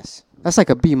minus. That's like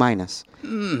a B minus.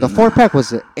 The 4-pack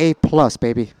was an A plus,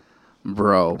 baby.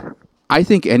 Bro, I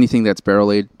think anything that's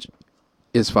barrel aged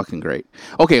is fucking great.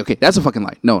 Okay, that's a fucking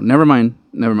lie. No, never mind.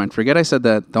 Forget I said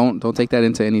that. Don't take that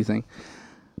into anything.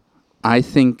 I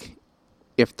think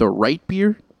if the right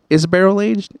beer is barrel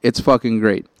aged, it's fucking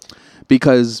great.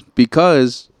 Because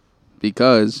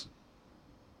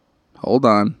hold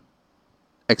on.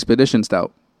 Expedition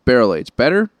Stout, barrel aged,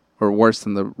 better or worse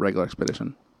than the regular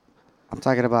Expedition? I'm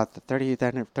talking about the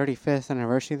 35th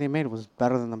anniversary they made was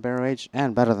better than the barrel aged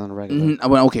and better than the regular.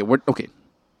 Well, okay, okay.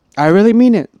 I really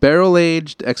mean it. Barrel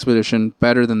aged Expedition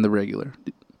better than the regular.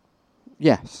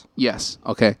 Yes. Yes.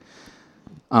 Okay.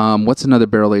 What's another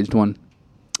barrel aged one?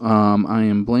 I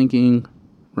am blanking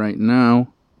right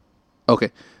now.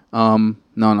 Okay. No,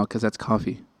 because that's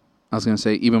coffee. I was gonna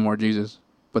say even more Jesus,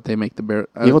 but they make the barrel.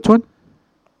 Evil Twin.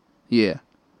 Yeah,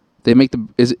 they make the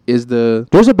is the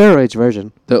There's a barrel aged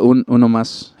version. the Uno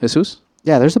Mas Jesus.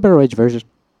 Yeah, there's a barrel aged version.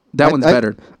 That one's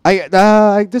better.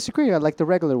 I disagree. I like the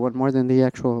regular one more than the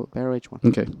actual barrel aged one.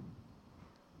 Okay.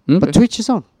 But to each his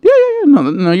own. Yeah.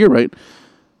 No, you're right.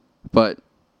 But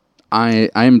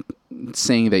I'm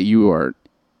saying that you are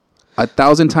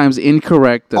 1,000 times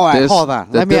incorrect. That All right, this, hold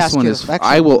on. That Let me this ask one you. is. Actually,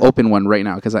 I will open one right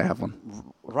now because I have one.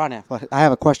 Run it. But I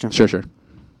have a question. Sure.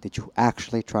 Did you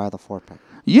actually try the 4-pack?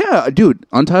 Yeah, dude.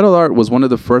 Untitled Art was one of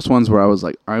the first ones where I was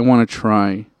like, I want to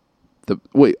try the.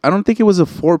 Wait, I don't think it was a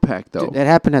 4-pack though. It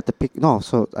happened at the peak. No,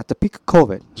 so at the peak of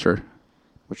COVID, Sure.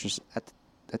 which was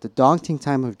at the daunting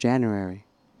time of January.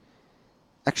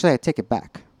 Actually, I take it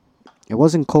back. It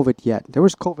wasn't COVID yet. There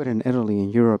was COVID in Italy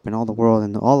and Europe and all the world,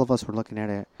 and all of us were looking at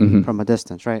it Mhm. from a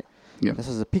distance, right? Yeah. This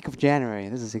is the peak of January.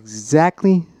 This is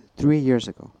exactly 3 years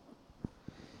ago.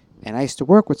 And I used to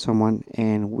work with someone,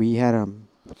 and we had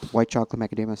white chocolate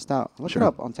macadamia stout. Look Sure. it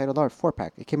up on Untitled Art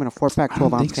 4-pack. It came in a 4-pack, I don't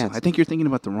 12-ounce think so. cans. I think you're thinking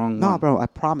about the wrong No, one. bro, I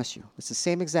promise you. It's the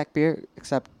same exact beer,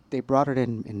 except they brought it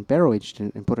in barrel aged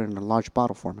and put it in a large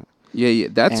bottle format. Yeah.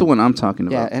 That's the And- one I'm talking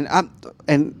Yeah, about.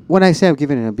 and when I say I'm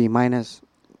giving it a B minus,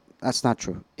 that's not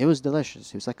true. It was delicious.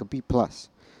 It was like a B plus.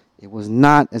 It was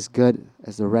not as good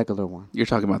as the regular one. You're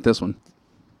talking about this one.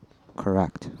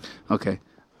 Correct. Okay.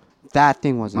 That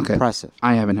thing was Okay. impressive.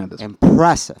 I haven't had this one.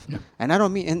 Impressive. Yeah. And I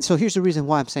don't mean. And so here's the reason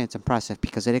why I'm saying it's impressive,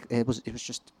 because it was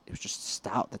just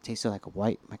stout that tasted like a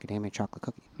white macadamia chocolate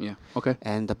cookie. Yeah. Okay.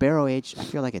 And the barrel aged, I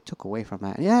feel like it took away from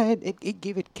that. Yeah, it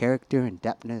gave it character and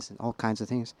depthness and all kinds of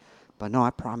things. But no, I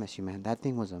promise you, man, that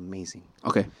thing was amazing.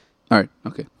 Okay. All right.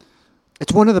 Okay.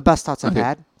 It's one of the best stouts I've Okay.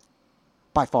 had,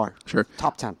 by far. Sure.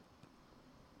 Top 10.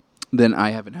 Then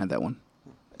I haven't had that one.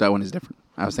 That one is different.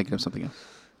 I was thinking of something else.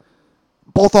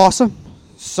 Both awesome.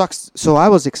 Sucks. So I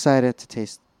was excited to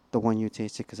taste the one you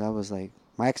tasted because I was like,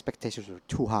 my expectations were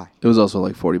too high. It was also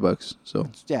like $40. So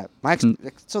Yeah,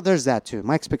 Mm. so there's that too.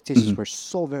 My expectations Mhm. were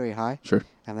so very high, sure.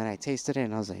 and then I tasted it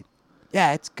and I was like,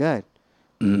 yeah, it's good.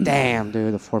 Mm. Damn,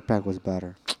 dude, the 4-pack was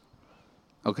better.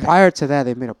 Okay. Prior to that,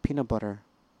 they made a peanut butter.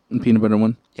 And peanut butter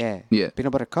one. Yeah. Yeah.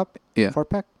 Peanut butter cup. Yeah.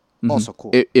 4-pack. Mhm. Also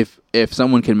cool. If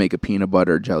someone can make a peanut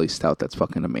butter jelly stout, that's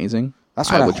fucking amazing.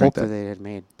 That's what I would drink hoped that they had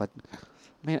made. But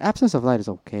I mean, Absence of Light is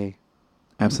okay.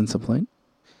 Absence of light?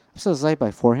 Absence of Light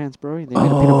by Four Hands Brewery. They made a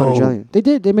peanut butter Oh. jelly. They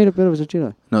did. They made a bit of a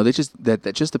jelly. No, they just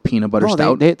that's just the peanut butter No,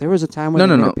 stout. there was a time when No,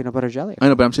 they made no. a peanut butter jelly. I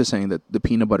know, but I'm just saying that the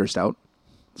peanut butter stout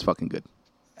is fucking good.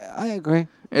 I agree.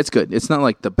 It's good. It's not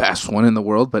like the best one in the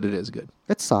world, but it is good.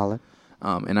 It's solid.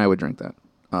 And I would drink that.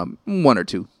 One or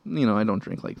two. You know, I don't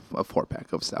drink like a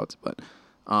 4-pack of stouts, but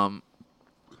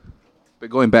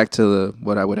going back to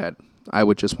what I would add, I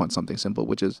would just want something simple,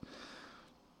 which is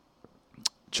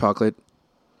chocolate,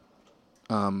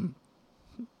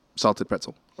 salted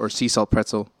pretzel, or sea salt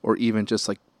pretzel, or even just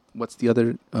like what's the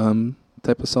other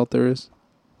type of salt there is?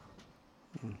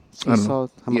 Sea I don't know.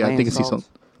 salt. Yeah, I Himalayan think it's sea salt.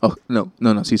 salt. Oh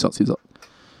no, sea salt.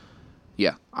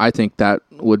 Yeah, I think that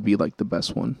would be like the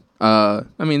best one. I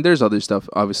mean, there's other stuff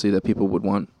obviously that people would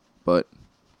want, but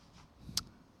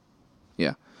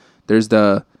yeah, there's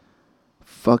the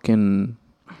fucking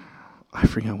I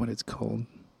forget what it's called.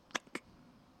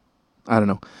 I don't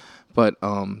know, but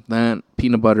that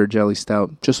peanut butter jelly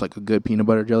stout, just like a good peanut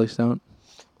butter jelly stout.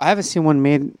 I haven't seen one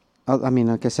made. I mean,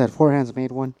 like I said, Four Hands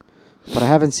made one, but I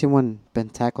haven't seen one been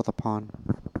tackled upon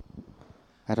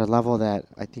at a level that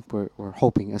I think we're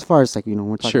hoping. As far as like we're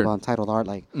talking Sure. about Untitled Art,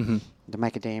 like Mm-hmm. the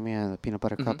macadamia and the peanut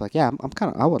butter cup. Mhm. Like, yeah,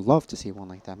 I would love to see one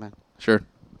like that, man. Sure.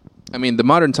 I mean, the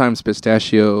Modern Times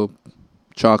pistachio,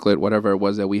 chocolate, whatever it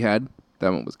was that we had, that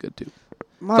one was good too.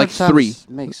 Modern Like Times 3.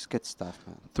 makes good stuff,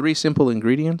 man. 3 simple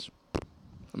ingredients,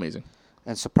 amazing.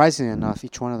 And surprisingly enough,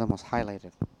 each one of them was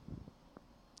highlighted.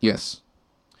 Yes.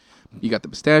 You got the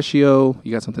pistachio,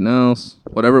 you got something else.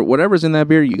 Whatever's in that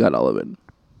beer, you got all of it.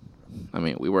 I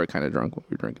mean, we were kind of drunk when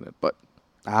we were drinking it, but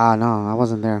Ah, no, I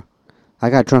wasn't there. I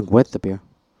got drunk with the beer.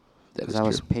 That because is I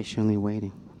was true. patiently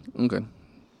waiting. Okay.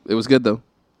 It was good, though.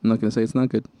 I'm not going to say it's not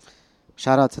good.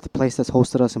 Shout out to the place that's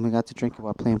hosted us, and we got to drink it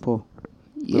while playing pool.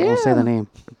 We Yeah. won't say the name.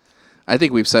 I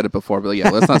think we've said it before, but yeah,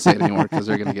 let's not say it anymore because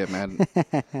they're going to get mad.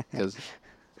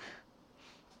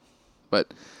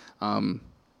 But,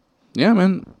 yeah,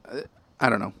 man. I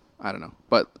don't know.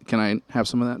 But can I have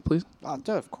some of that, please? Oh,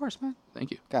 dude, of course, man.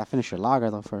 Thank you. Gotta finish your lager,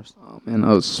 though, first. Oh, man,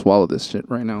 I'll swallow this shit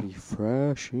right now.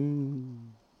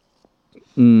 Refreshing.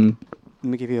 Mm. Let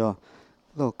me give you a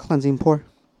little cleansing pour.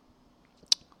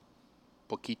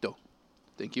 Poquito.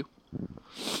 Thank you.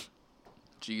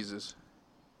 Jesus.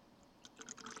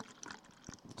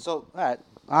 So, all right,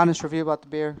 honest review about the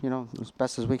beer. You know, as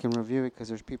best as we can review it, because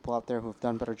there's people out there who've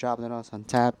done a better job than us on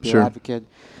tap. Beer Sure. Advocate,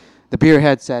 the beer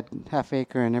heads at Half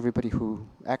Acre, and everybody who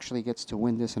actually gets to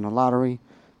win this in a lottery,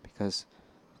 because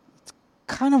it's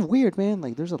kind of weird, man.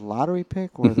 Like, there's a lottery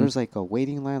pick, or Mhm. there's like a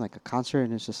waiting line, like a concert,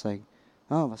 and it's just like,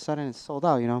 all of a sudden it's sold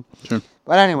out. You know. Sure.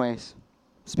 But anyways,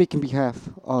 speaking behalf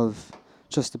of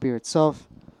just the beer itself,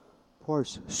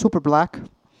 pours super black.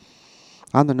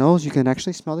 On the nose, you can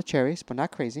actually smell the cherries, but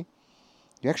not crazy.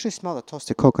 You actually smell the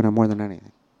toasted coconut more than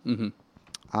anything.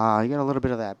 Mm-hmm. You get a little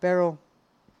bit of that barrel,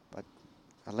 but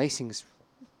the lacing is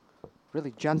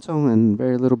really gentle and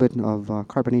very little bit of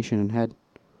carbonation in head.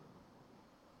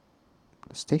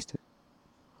 Let's taste it.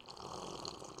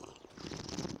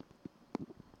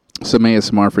 Some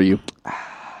ASMR for you.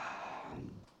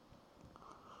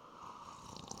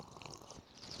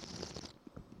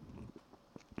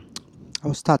 I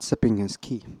was taught sipping is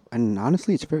key, and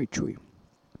honestly, it's very chewy.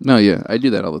 No, yeah, I do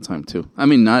that all the time too. I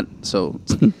mean, not so.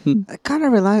 It kind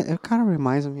of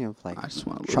reminds me of like I just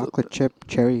want a little chocolate bit. chip,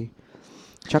 cherry,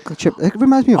 chocolate chip. It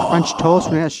reminds me of French toast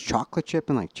when it has chocolate chip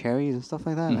and like cherries and stuff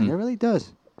like that. Like, Mhm. it really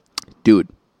does. Dude,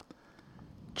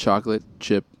 chocolate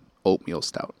chip oatmeal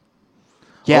stout.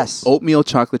 Yes. Oatmeal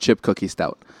chocolate chip cookie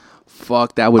stout.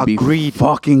 Fuck, that would Agreed. be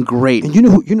fucking great. And you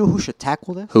know who should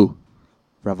tackle this? Who?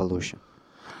 Revolution.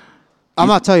 I'm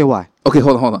gonna tell you why. Okay,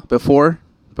 hold on. Before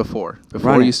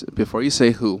Run you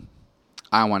say who,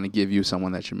 I want to give you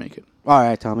someone that should make it. All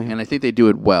right, tell me. And I think they do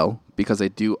it well because they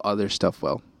do other stuff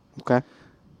well. Okay.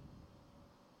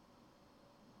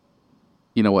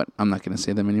 You know what? I'm not going to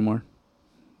say them anymore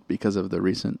because of the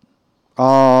recent.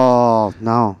 Oh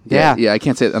no. Yeah. Yeah. I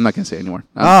can't say. I'm not going to say it anymore.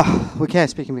 We can't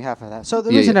speak on behalf of that. So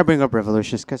the Yeah, reason yeah. I bring up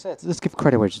Revolution is because let's give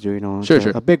credit where it's due. You know, Sure, it's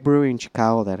sure. a big brewery in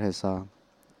Chicago that has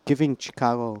giving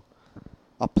Chicago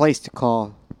a place to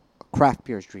call craft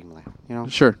beer's dreamland. You know.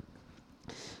 Sure.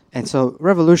 And so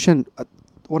Revolution,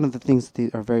 one of the things that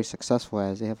they are very successful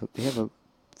as they have a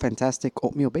fantastic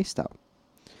oatmeal based stout.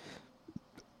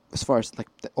 As far as like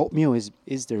the oatmeal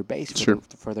is their base for, Sure.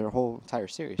 for their whole entire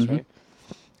series, Mhm. right?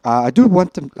 I do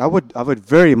want them. I would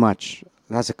very much,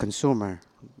 as a consumer,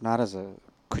 not as a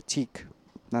critique,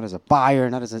 not as a buyer,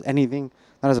 not as anything,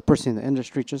 not as a person in the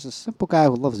industry, just a simple guy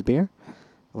who loves beer.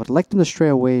 I would like them to stray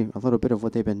away a little bit of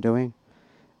what they've been doing,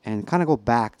 and kind of go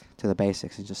back to the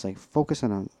basics and just like focus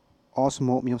on an awesome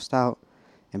oatmeal stout.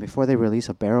 And before they release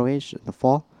a barrel aged in the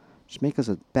fall, just make us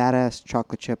a badass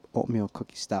chocolate chip oatmeal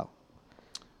cookie stout.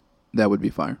 That would be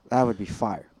fire. That would be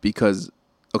fire. Because,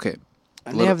 okay.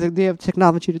 And they have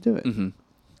technology to do it. Mm-hmm.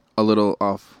 A little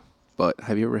off, but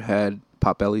have you ever had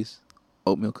Potbelly's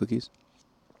oatmeal cookies?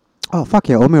 Oh fuck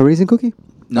yeah, oatmeal raisin cookie.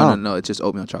 No. It's just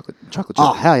oatmeal chocolate chip.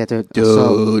 Oh hell yeah, dude.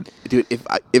 Dude,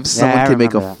 if someone I could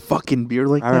make a remember that. fucking beer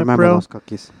like I that, remember bro, those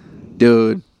cookies.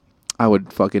 dude, I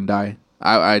would fucking die.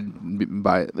 I'd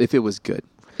buy it if it was good.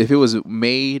 If it was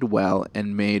made well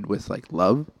and made with like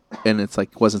love, and it's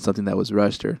like wasn't something that was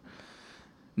rushed or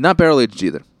not barrel aged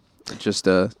either. Just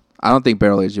I don't think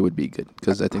barrel aged would be good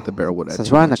because I think the barrel would add Since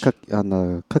too we're on much.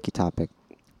 the cookie topic,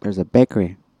 there's a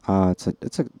bakery. It's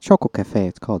a choco cafe.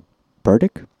 It's called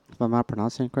Burdick, if I'm not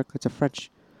pronouncing it correctly. It's a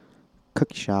French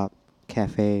cookie shop,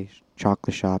 cafe,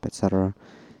 chocolate shop, etc.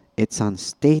 It's on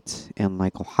State in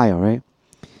like Ohio, right?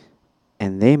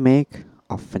 And they make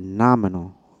a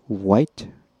phenomenal white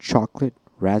chocolate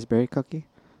raspberry cookie.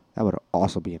 That would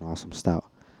also be an awesome stout.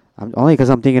 Only because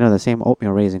I'm thinking of the same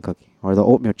oatmeal raisin cookie or the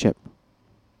oatmeal chocolate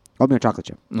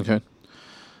chip. Okay.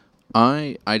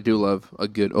 I do love a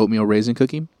good oatmeal raisin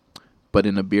cookie, but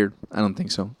in a beer, I don't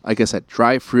think so. Like I said,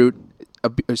 dry fruit,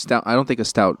 a stout. I don't think a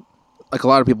stout. Like a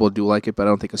lot of people do like it, but I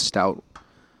don't think a stout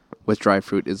with dry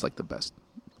fruit is like the best.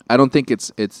 I don't think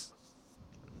it's.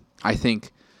 I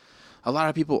think a lot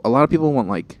of people want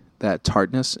like that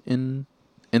tartness in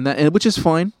that, and which is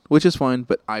fine.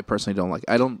 But I personally don't like.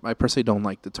 I personally don't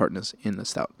like the tartness in the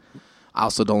stout. I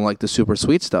also don't like the super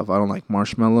sweet stuff. I don't like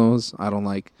marshmallows. I don't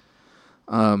like,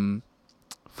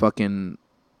 fucking,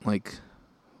 like,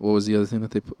 What was the other thing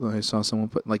that they put? I saw someone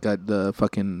put like the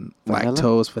fucking Vanilla?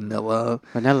 lactose vanilla.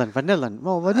 Vanilla.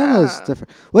 Well, vanilla is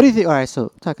different. What do you think? All right,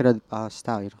 so talking about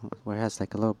stout, where it has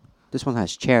like a little. This one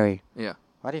has cherry. Yeah.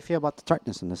 How do you feel about the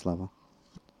tartness in this level?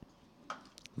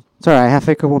 It's alright. Half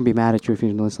Acre won't be mad at you if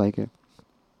you dislike it.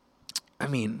 I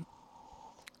mean,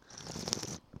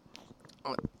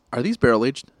 are these barrel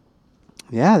aged?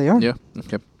 Yeah, they are. Yeah.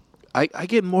 Okay. I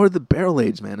get more of the barrel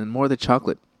aged, man, and more of the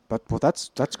chocolate. But that's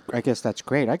I guess that's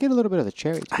great. I get a little bit of the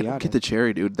cherry. I don't get the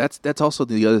cherry, dude. That's also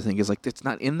the other thing is like it's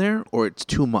not in there or it's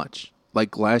too much.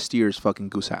 Like last year's fucking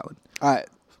goose salad.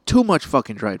 Too much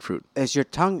fucking dried fruit. Is your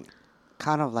tongue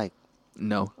kind of like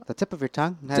no? The tip of your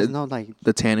tongue has no like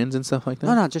the tannins and stuff like that.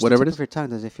 No, just whatever the tip it is. of your tongue.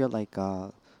 Does it feel like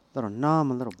a little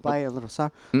numb, a little bite, a little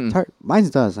sour? Mm-mm. Mine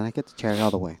does, and I get the cherry all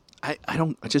the way. I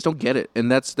just don't get it, and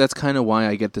that's kind of why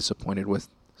I get disappointed with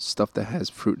stuff that has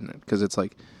fruit in it because it's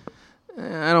like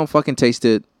I don't fucking taste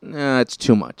it. It's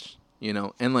too much,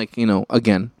 And like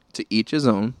again, to each his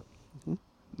own.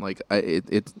 Mm-hmm. Like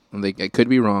I could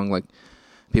be wrong. Like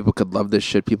people could love this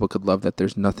shit. People could love that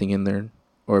there's nothing in there,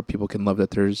 or people can love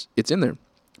that it's in there.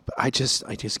 But I just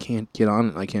can't get on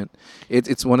it. I can't.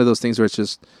 It's one of those things where it's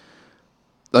just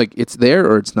like it's there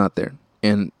or it's not there,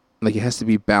 and like it has to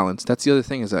be balanced. That's the other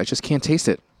thing is that I just can't taste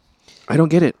it. I don't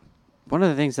get it. One of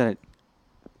the things that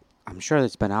I'm sure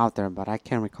it's been out there, but I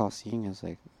can't recall seeing is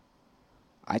like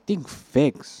I think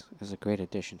figs is a great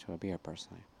addition to a beer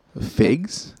personally.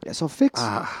 Figs? Yeah, so figs.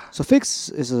 So figs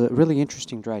is a really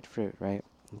interesting dried fruit, right?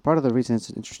 And part of the reason it's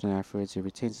an interesting dried fruit is it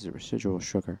retains the residual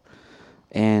sugar.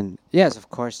 And yes, of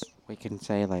course, we can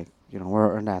say like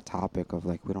we're on that topic of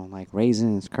like we don't like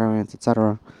raisins, currants,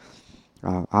 etc.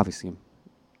 Obviously,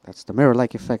 that's the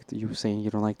mirror-like effect. You saying you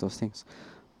don't like those things,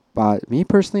 but me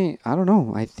personally, I don't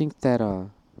know. I think that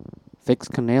figs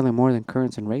can nail it more than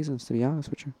currants and raisins. To be honest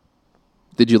with you.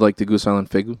 Did you like the Goose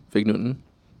Island Fig Newton?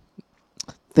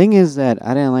 Thing is that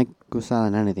I didn't like Goose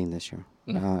Island anything this year.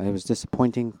 It was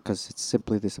disappointing because it's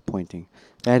simply disappointing.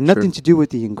 It had nothing to do with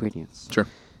the ingredients. Sure.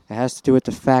 It has to do with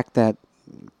the fact that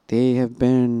they have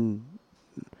been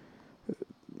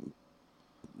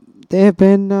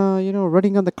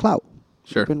running on the cloud.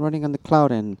 Sure. They've been running on the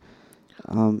cloud, and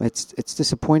it's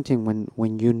disappointing when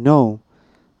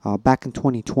back in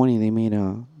 2020 they made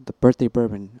the birthday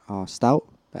bourbon stout,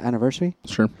 the anniversary.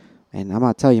 Sure. And I'm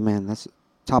gonna tell you, man, that's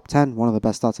top 10, one of the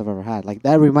best stouts I've ever had. Like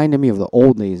that reminded me of the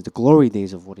old days, the glory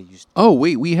days of what it used to. Oh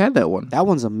wait, we had that one. That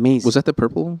one's amazing. Was that the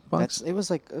purple box? It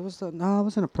wasn't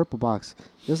a purple box.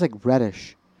 It was like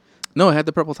reddish. No, it had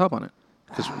the purple top on it.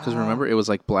 Because remember, it was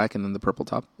like black and then the purple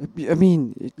top. I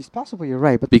mean, it's possible you're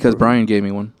right, but because Brian gave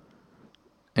me one,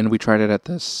 and we tried it at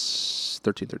this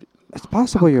 1330. It's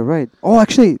possible you're right. Oh,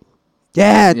 actually,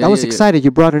 yeah, I was excited.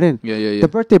 You brought it in. Yeah. The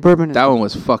birthday bourbon. That one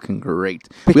was fucking great.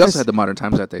 We also had the Modern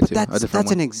Times that day too.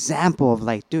 That's an example of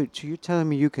like, dude. So you're telling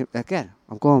me you can again?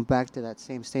 I'm going back to that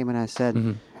same statement I said.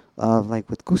 Mm-hmm. Like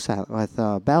with Goose Island, with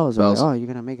Bell's. Like, oh, you're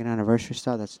gonna make an anniversary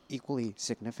stout that's equally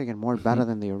significant, more better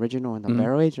than the original and the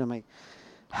barrel age. I'm like,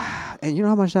 and you know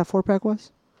how much that 4-pack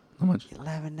was? How much?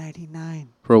 $11.99.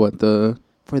 For what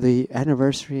For the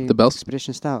anniversary. The Bell's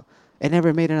Expedition Stout. It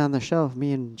never made it on the shelf.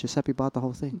 Me and Giuseppe bought the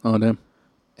whole thing. Oh damn.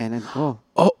 And then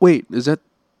Oh wait, is that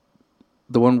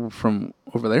the one from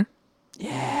over there?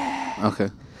 Yeah. Okay.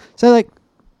 So like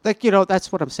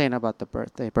that's what I'm saying about the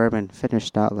birthday bourbon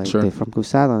finished out from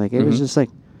Goose Island. Like it was just like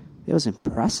it was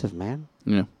impressive, man.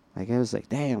 Yeah. Like it was like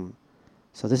damn.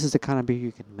 So this is the kind of beer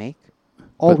you can make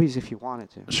always if you wanted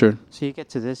to. Sure. So you get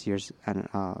to this year's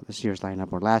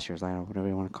lineup or last year's lineup, whatever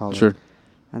you want to call it. Sure.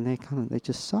 And they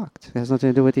just sucked. It has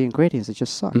nothing to do with the ingredients. It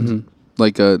just sucked. Mm-hmm.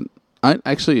 Like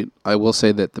I will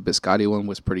say that the biscotti one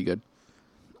was pretty good.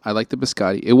 I like the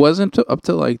biscotti. It wasn't up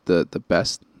to like the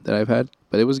best that I've had,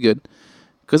 but it was good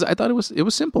because I thought it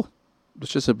was simple. It was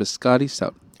just a biscotti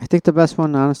stout. I think the best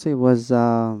one, honestly, was the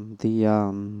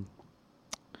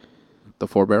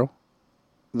 4-barrel.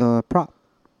 The prop.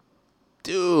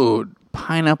 Dude,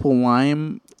 pineapple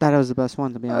lime. That was the best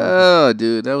one, to be honest. Oh,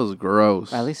 dude, that was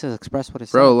gross. At least it expressed what it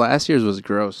said. Bro, last year's was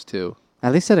gross too.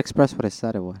 At least it expressed what I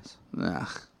said it was.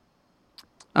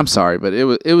 I'm sorry, but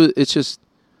it's just.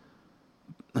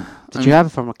 Did you have it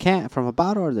from a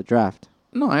bottle or the draft?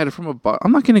 No, I had it from a bottle.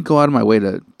 I'm not gonna go out of my way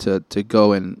to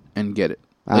go and get it.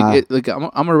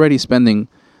 I'm already spending.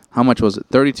 How much was it?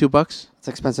 $32. It's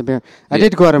expensive beer. I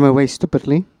did go out of my way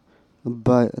stupidly,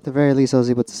 but at the very least, I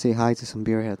was able to say hi to some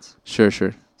beer heads. Sure.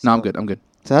 No, I'm good.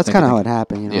 So that's kind of how it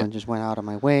happened, I just went out of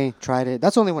my way, tried it.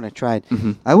 That's the only one I tried.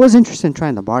 Mm-hmm. I was interested in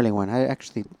trying the barley one. I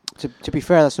actually, to be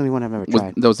fair, that's the only one I've ever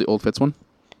tried. That was the Old Fitz one?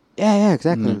 Yeah,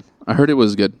 exactly. Mm-hmm. I heard it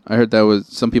was good. I heard that was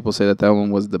some people say that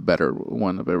one was the better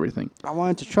one of everything. I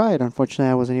wanted to try it.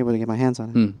 Unfortunately, I wasn't able to get my hands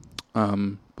on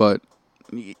it. But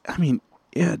I mean,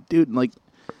 yeah, dude, like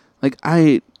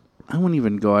I wouldn't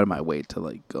even go out of my way to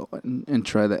like go and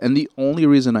try that. And the only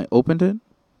reason I opened it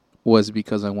was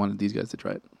because I wanted these guys to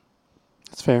try it.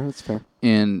 That's fair. That's fair.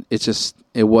 And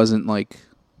it wasn't like,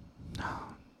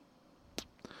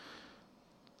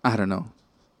 I don't know.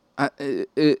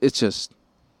 It's just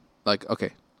like,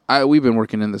 okay, we've been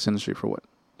working in this industry for what,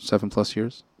 7+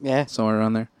 years? Yeah. Somewhere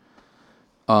around there.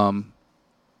 I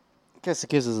guess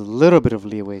it gives us a little bit of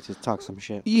leeway to talk some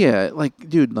shit. Yeah, like,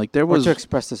 dude, like there was... Or to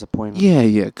express disappointment.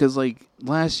 Yeah, because like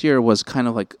last year was kind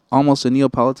of like almost a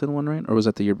Neapolitan one, right? Or was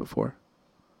that the year before?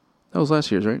 That was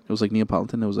last year's, right? It was like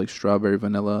Neapolitan. It was like strawberry,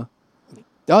 vanilla.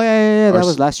 Oh, yeah. That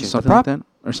was last year. Something like that?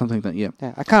 Or something like that, yeah.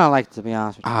 Yeah, I kind of liked it, to be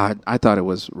honest with you. I thought it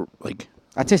was like...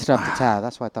 I tasted it off the tab.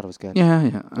 That's why I thought it was good. Yeah.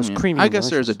 It was creamy. I and guess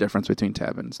there's a delicious. difference between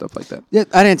tab and stuff like that. Yeah,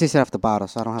 I didn't taste it off the bottle,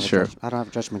 so I don't have Sure. I don't have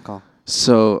a judgment call.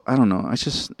 So I don't know.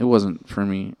 It wasn't for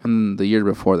me. And the year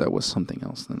before that was something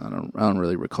else. And I don't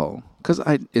really recall because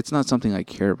it's not something I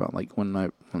care about. Like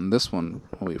when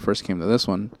we first came to this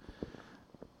one,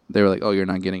 they were like, "Oh, you're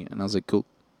not getting it," and I was like, "Cool."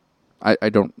 I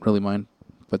don't really mind.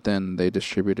 But then they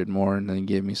distributed more and then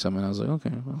gave me some, and I was like,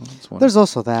 "Okay, well, that's one." There's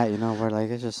also that, where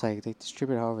like it's just like they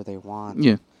distribute however they want.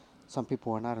 Yeah. Some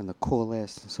people are not in the cool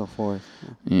list and so forth.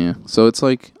 Yeah. So it's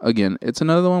like, again, it's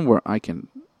another one where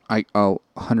I'll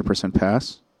 100%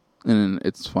 pass, and then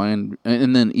it's fine.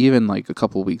 And then even like a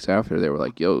couple of weeks after, they were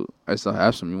like, "Yo, I still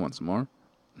have some. You want some more?"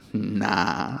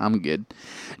 Nah, I'm good.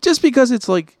 Just because it's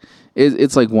like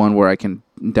one where I can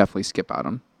definitely skip out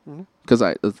on, because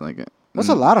it's like. There's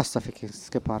a lot of stuff you can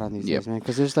skip out on these Yep. days, man.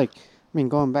 Because there's like,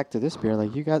 going back to this beer,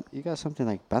 like you got something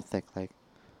like Bethic, like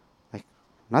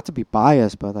not to be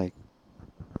biased, but like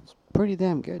it's pretty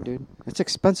damn good, dude. It's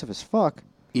expensive as fuck.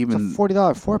 Even it's a $40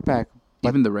 4-pack.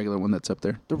 Even the regular one that's up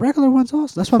there. The regular one's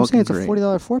awesome. That's what I'm saying. It's Fucking a great.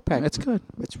 $40 4-pack. It's good.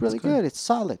 It's really good. It's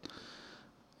solid.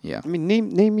 Yeah. I mean,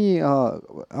 name me. I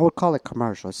would call it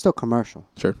commercial. It's still commercial.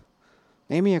 Sure.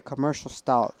 Name me a commercial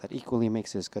stout that equally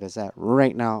makes it as good as that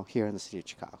right now here in the city of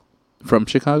Chicago. From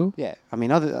Chicago? Yeah, I mean,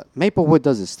 Maplewood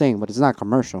does its thing, but it's not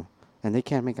commercial, and they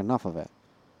can't make enough of it.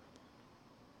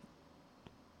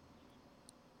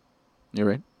 You're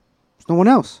right. There's no one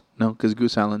else. No, because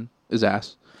Goose Island is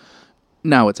ass.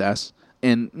 Now it's ass.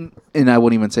 And I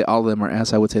wouldn't even say all of them are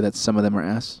ass. I would say that some of them are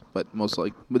ass, but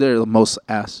they're the most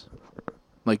ass.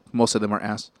 Like, most of them are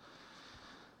ass.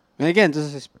 And again,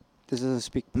 this doesn't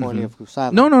speak poorly of Goose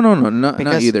Island. No,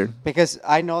 not either. Because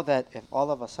I know that if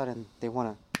all of a sudden they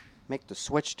want to make the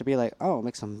switch to be like, oh,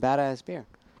 make some badass beer,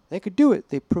 they could do it.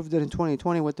 They proved it in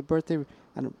 2020 with the birthday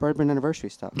and bourbon anniversary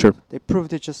stuff. Sure. They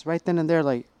proved it just right then and there.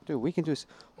 Like, dude, we can do this.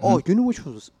 Oh, you know which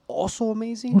one was also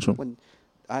amazing? Which one? When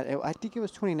I think it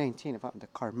was 2019. The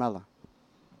Carmela.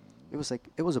 It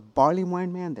was a barley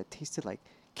wine, man, that tasted like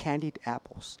candied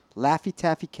apples, Laffy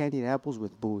Taffy candied apples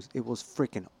with booze. It was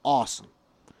freaking awesome.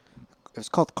 It was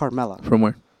called Carmela. From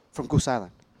where? From Goose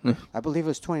Island. Yeah. I believe it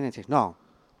was 2019. No,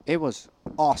 it was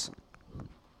awesome.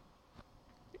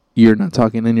 You're not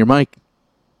talking in your mic.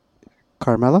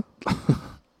 Carmela? All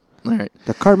right.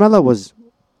 The Carmela was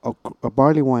a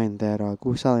barley wine that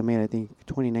Goose Island made, I think,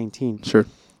 2019. Sure.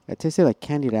 It tasted like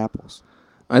candied apples.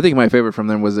 I think my favorite from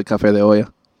them was the Café de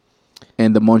Olla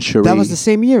and the Moncherie. That was the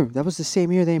same year.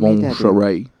 They made that.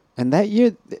 Moncherie. And that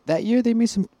year they made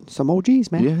some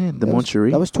OGs, man. Yeah, the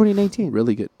Moncherie. That was 2019.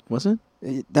 Really good. Was it?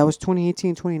 That was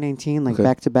 2018, 2019, like Okay.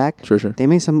 back to back. Sure. They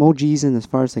made some OGs in as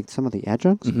far as like some of the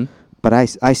adjuncts. Mm-hmm. But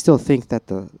I still think that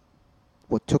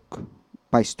what took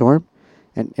by storm,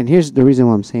 and here's the reason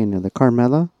why I'm saying that the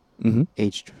Carmela Mm-hmm.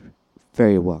 aged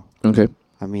very well. Okay.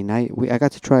 I mean, I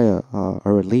got to try a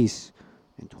release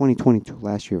in 2022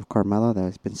 last year of Carmela that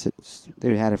has been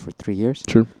they had it for 3 years.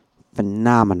 Sure.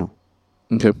 Phenomenal.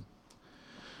 Okay.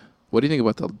 What do you think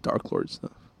about the Dark Lord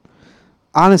stuff?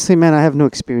 Honestly, man, I have no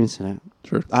experience in it.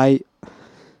 Sure. I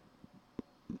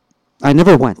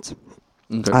never went.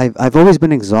 Okay. I've always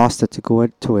been exhausted to go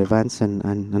to events,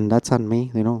 and that's on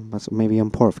me. That's maybe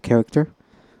I'm poor of character,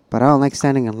 but I don't like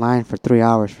standing in line for 3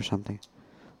 hours for something.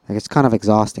 Like, it's kind of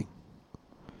exhausting.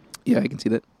 Yeah, I can see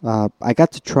that. I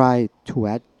got to try two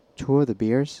of the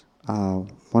beers. One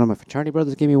of my fraternity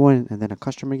brothers gave me one, and then a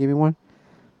customer gave me one.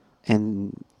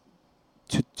 And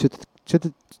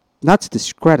not to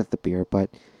discredit the beer, but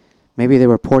maybe they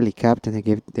were poorly kept,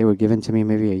 and they were given to me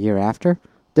maybe a year after.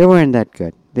 They weren't that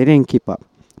good. They didn't keep up.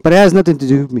 But it has nothing to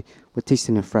do with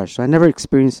tasting it fresh. So I never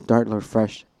experienced Dark Lord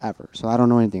fresh ever. So I don't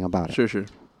know anything about it. Sure.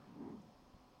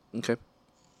 Okay.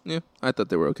 Yeah, I thought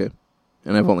they were okay.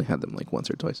 And I've only had them like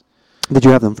once or twice. Did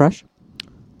you have them fresh?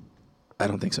 I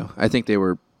don't think so. I think they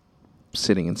were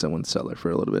sitting in someone's cellar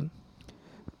for a little bit.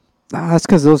 That's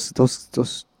because those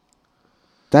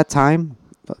that time.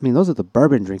 I mean, those are the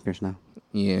bourbon drinkers now.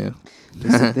 Yeah.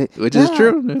 They- Which is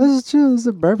true. This is true. Those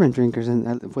are bourbon drinkers,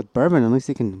 and with bourbon, at least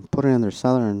they can put it in their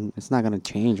cellar, and it's not gonna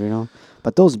change, you know.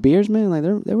 But those beers, man, like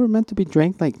they were meant to be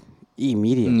drank like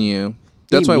immediately. Yeah.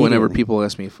 That's why whenever Immediately. people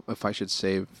ask me if I should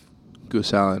save goose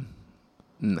salad,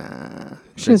 nah, You drink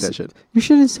shouldn't that shit. You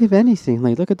shouldn't save anything.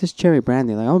 Like, look at this cherry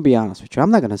brandy. Like, I'm gonna be honest with you. I'm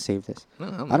not gonna save this. No,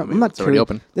 I'm not it's already curious.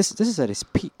 open. This is at its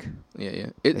peak.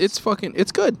 Yeah.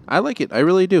 It's good. I like it. I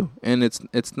really do. And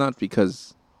it's not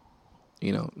because,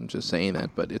 I'm just saying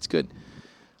that, but it's good.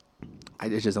 I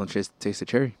just don't taste the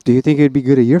cherry. Do you think it'd be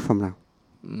good a year from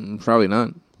now? Probably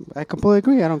not. I completely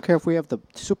agree. I don't care if we have the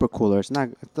super cooler. It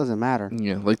doesn't matter.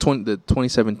 Yeah, like the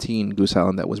 2017 goose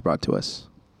salad that was brought to us.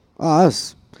 Oh,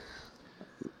 us.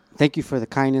 Thank you for the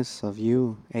kindness of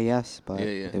you, AS, but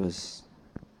Yeah. it was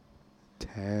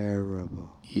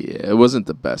terrible. Yeah, it wasn't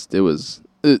the best. It was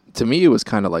to me. It was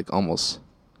kind of like almost.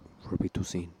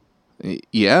 Robitussin.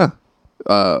 Yeah,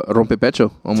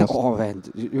 rompepecho almost. Oh man,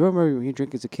 you remember when you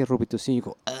drink as a kid Robitussin? You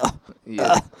go, ugh.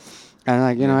 Yeah. And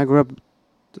like I grew up.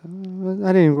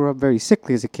 I didn't grow up very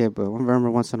sickly as a kid, but I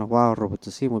remember once in a while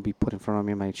Robitussin would be put in front of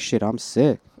me. I'm like, shit, I'm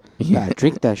sick. You gotta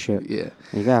drink that shit. Yeah.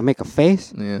 You gotta make a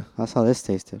face. Yeah. That's how this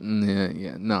tasted.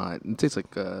 Yeah. No, it tastes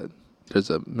like there's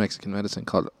a Mexican medicine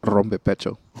called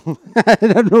rompepecho. I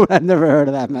don't know. I've never heard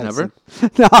of that medicine.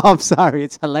 Never? No, I'm sorry.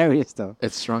 It's hilarious though.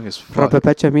 It's strong as fuck.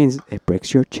 Rompepecho means it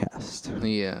breaks your chest.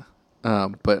 Yeah.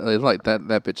 But like that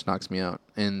bitch knocks me out,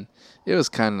 and it's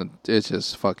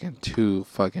just fucking too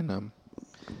fucking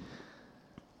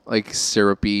like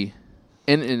syrupy,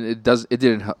 and it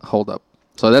didn't hold up.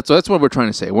 So that's what we're trying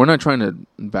to say. We're not trying to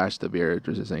bash the beer. It's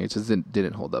just saying it just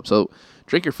didn't hold up. So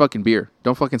drink your fucking beer.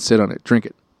 Don't fucking sit on it. Drink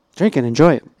it. Drink it.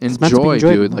 Enjoy it. It's meant to be Enjoy,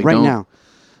 enjoyed dude. Like, right don't- now.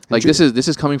 Like Enjoy- this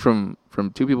is coming from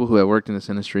two people who have worked in this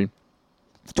industry.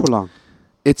 too long.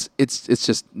 It's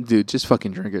just, dude, just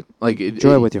fucking drink it. Like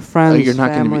Enjoy it with your friends. Like you're not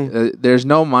family. going to be. There's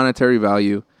no monetary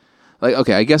value. Like,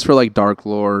 okay, I guess for like dark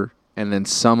lore and then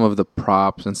some of the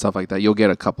props and stuff like that, you'll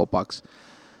get a couple bucks.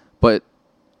 But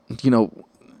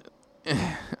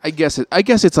I guess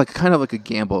it's like kind of like a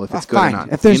gamble if it's good fine. or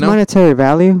not. If there's monetary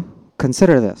value,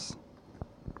 consider this.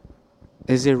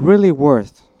 Is it really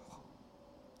worth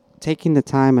taking the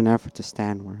time and effort to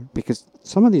stand where? Because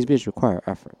some of these beers require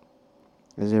effort.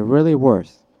 Is it really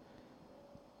worth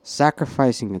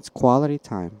sacrificing its quality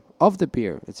time of the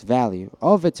beer, its value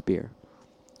of its beer,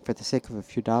 for the sake of a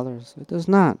few dollars? It does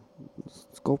not.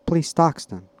 Let's go play stocks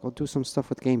then. Go do some stuff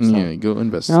with GameStop. Yeah, go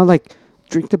invest. Like,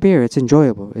 drink the beer. It's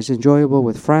enjoyable. It's enjoyable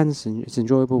with friends, and it's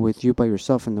enjoyable with you by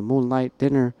yourself in the moonlight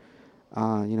dinner,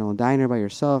 diner by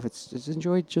yourself. It's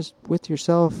enjoyed just with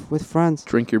yourself, with friends.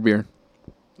 Drink your beer.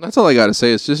 That's all I gotta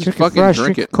say. Is just Drink fucking it fresh,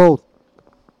 drink it. cold.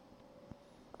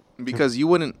 Because you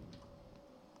wouldn't,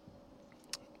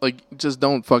 like, just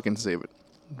don't fucking save it.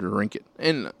 Drink it.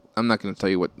 And I'm not going to tell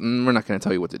you we're not going to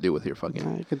tell you what to do with your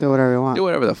fucking, You can do whatever you want. do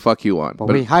whatever the fuck you want. But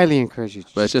we highly encourage you to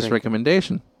but it's just drink it.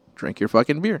 recommendation. Drink your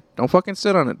fucking beer. Don't fucking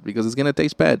sit on it because it's going to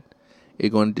taste bad. You're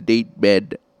going to date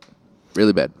bad.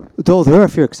 Really bad. Though there are a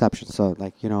few exceptions. So,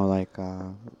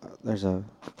 there's a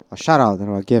shout out that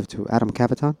I'll give to Adam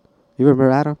Caviton. You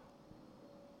remember Adam?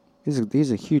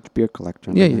 He's a huge beer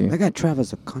collector. Yeah. That guy travels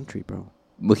the country, bro.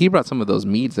 Well, he brought some of those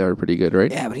meads that are pretty good,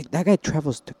 right? Yeah, but that guy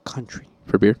travels the country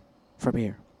For beer. for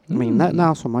beer. I mean, not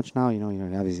now so much now.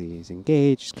 Obviously he's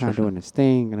engaged. He's kind of Sure. doing his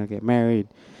thing. Gonna get married.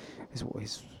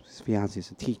 His fiance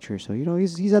is a teacher, so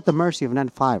he's at the mercy of 9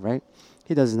 to 5, right?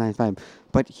 He does his 9 to 5,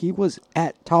 but he was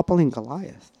at Toppling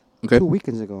Goliath 2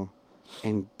 weekends ago,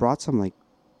 and brought some like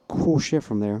cool shit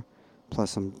from there, plus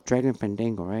some Dragon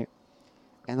Fandango, right?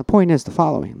 And the point is the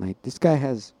following: like, this guy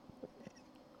has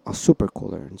a super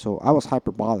cooler, and so I was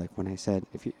hyperbolic when I said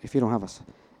if you don't have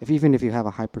even if you have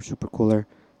a hyper super cooler,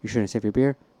 you shouldn't save your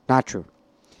beer. Not true.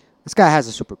 This guy has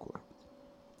a super cooler,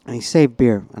 and he saved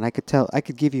beer, and I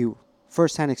could give you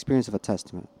first-hand experience of a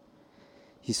testament.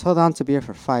 He's held on to beer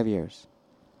for 5 years.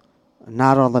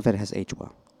 Not all of it has aged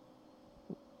well.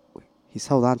 He's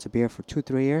held on to beer for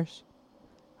 2-3 years.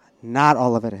 Not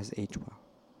all of it has aged well.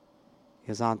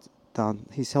 He's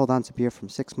held on to beer from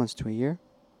 6 months to a year.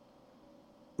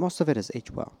 Most of it has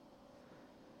aged well.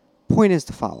 Point is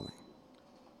the following.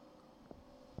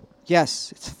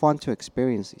 Yes, it's fun to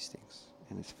experience these things,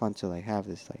 and it's fun to have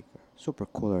this super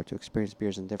cooler to experience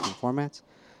beers in different formats.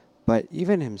 But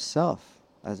even himself,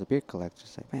 as a beer collector,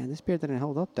 is like, man, this beer didn't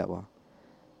hold up that well.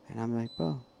 And I'm like,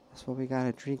 bro, that's what we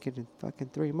gotta drink it in fucking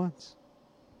 3 months.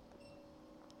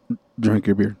 Drink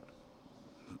your beer.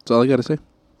 That's all I got to say.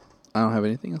 I don't have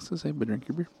anything else to say, but drink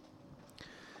your beer.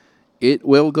 It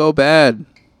will go bad.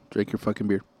 Drink your fucking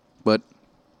beer. But,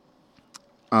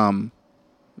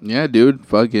 yeah, dude,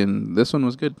 fucking, this one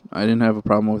was good. I didn't have a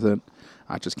problem with it.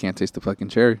 I just can't taste the fucking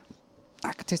cherry.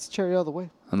 I could taste the cherry all the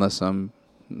way. Unless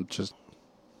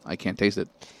I can't taste it.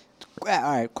 All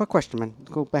right, quick question, man.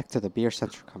 Go back to the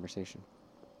beer-centric conversation.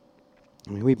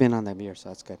 I mean, we've been on that beer, so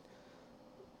that's good.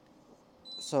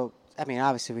 So, I mean,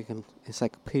 obviously, we can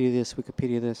encyclopedia this,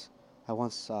 Wikipedia this. I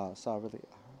once saw a really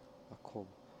a cool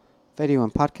video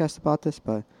and podcast about this,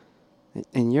 but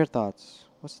in your thoughts,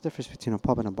 what's the difference between a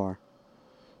pub and a bar?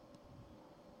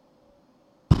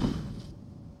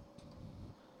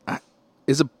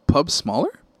 Is a pub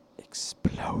smaller?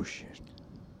 Explosion.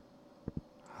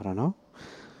 I don't know.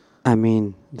 I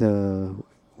mean, the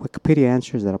Wikipedia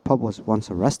answers that a pub was once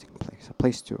a resting place, a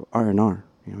place to R&R.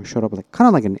 You know, showed up like kind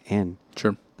of like an inn.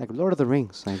 Sure. Like Lord of the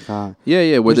Rings. Like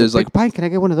yeah, where there's a like big pint. Can I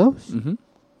get one of those?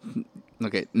 Mm-hmm.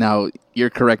 Okay, now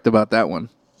you're correct about that one.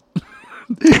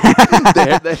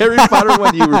 the Harry Potter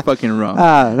one, you were fucking wrong.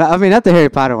 I mean, not the Harry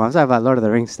Potter one. I'm talking about Lord of the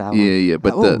Rings style. Yeah,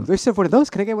 but they serve one of those.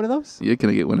 Can I get one of those? Yeah,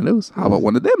 can I get one of those? How about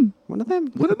one of them? One of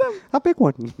them. One of them. A big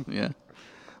one. Yeah.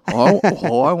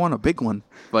 I want a big one.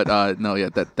 But no, yeah,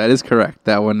 that is correct.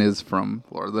 That one is from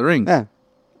Lord of the Rings. Yeah.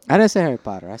 I didn't say Harry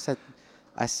Potter. I said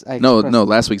no.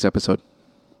 Last week's episode.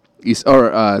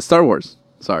 Star Wars.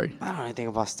 Sorry. I don't know anything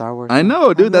about Star Wars. I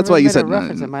know, dude. That's why you said a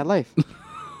reference in my life.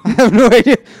 I have no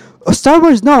idea. Oh, Star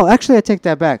Wars? No, actually, I take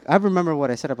that back. I remember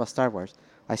what I said about Star Wars.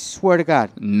 I swear to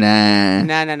God.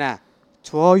 Nah.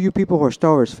 To all you people who are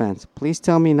Star Wars fans, please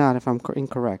tell me not if I'm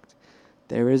incorrect.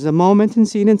 There is a moment and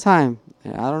scene in time,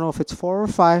 and I don't know if it's 4 or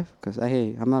 5, because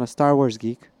I'm not a Star Wars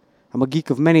geek. I'm a geek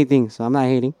of many things, so I'm not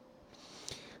hating.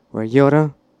 Where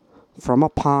Yoda, from a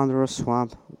pond or a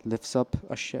swamp, lifts up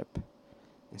a ship.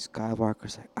 And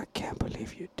Skywalker's like, I can't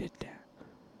believe you did that.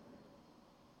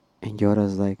 And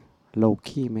Yoda's like, low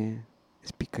key, man.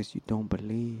 It's because you don't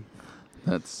believe.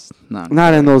 That's not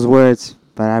correct. In those words,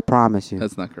 but I promise you.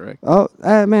 That's not correct. Oh,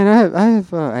 man, I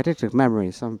have addictive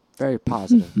memory, so I'm very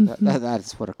positive.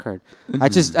 That's what occurred. I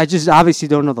just obviously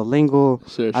don't know the lingo.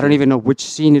 Sure. I don't even know which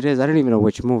scene it is. I don't even know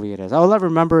which movie it is. All I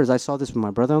remember is I saw this with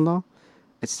my brother-in-law.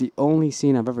 It's the only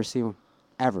scene I've ever seen,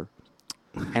 ever.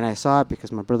 And I saw it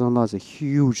because my brother-in-law is a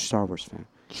huge Star Wars fan.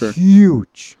 Sure.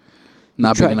 Huge.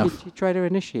 Not big enough. He tried to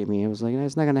initiate me. It was like,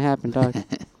 it's not going to happen, dog.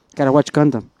 Gotta watch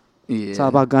Gundam. Yeah. It's all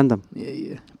about Gundam.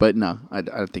 Yeah. But no, I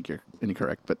don't think you're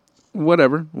incorrect. But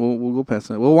whatever. We'll go past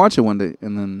that. We'll watch it one day,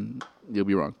 and then you'll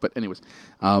be wrong. But anyways,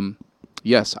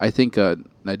 yes, I think I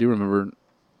do remember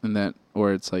in that,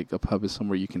 or it's like a pub is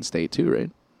somewhere you can stay too,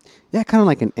 right? Yeah, kind of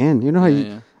like an inn. You know how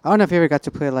Yeah. I don't know if you ever got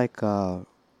to play like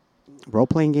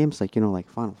role-playing games, like, like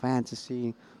Final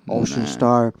Fantasy, Ocean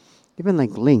Star, even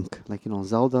like Link, like,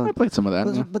 Zelda. I played some of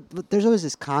that. But there's always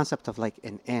this concept of like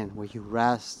an inn where you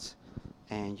rest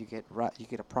and you get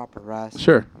a proper rest.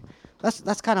 Sure.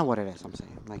 That's kind of what it is. I'm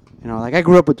saying, like, like I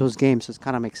grew up with those games, so it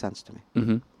kind of makes sense to me.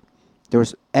 Mm-hmm. There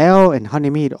was ale and honey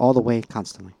mead all the way,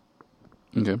 constantly.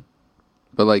 Okay,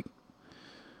 but like,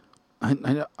 I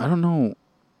don't know.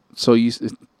 So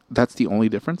that's the only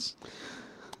difference?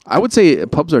 I would say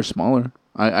pubs are smaller.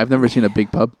 I've never seen a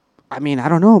big pub. I mean, I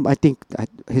don't know. I think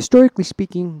historically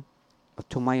speaking,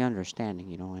 to my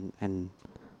understanding, and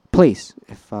please,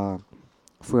 if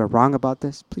we are wrong about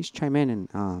this, please chime in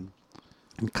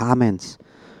comments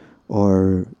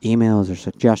or emails or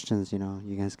suggestions.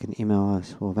 You guys can email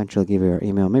us. We'll eventually give you our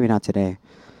email. Maybe not today,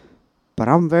 but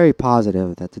I'm very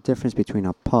positive that the difference between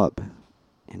a pub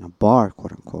and a bar,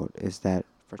 quote unquote, is that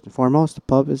first and foremost, the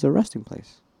pub is a resting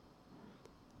place.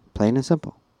 Plain and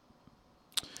simple.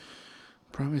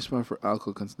 Primary spot for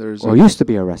alcohol considers. Or used to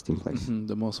be a resting place. Mm-hmm,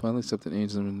 the most widely accepted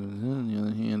age. On the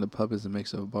other hand, the pub is a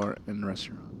mix of a bar and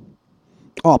restaurant.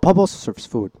 Oh, a pub also serves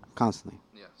food constantly.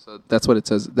 Yeah, so that's what it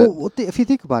says. If you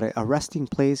think about it, a resting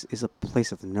place is a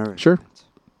place of nourishment. Sure.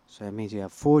 So that means you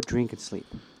have food, drink, and sleep.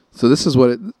 So this is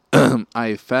what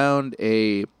I found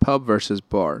a pub versus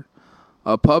bar.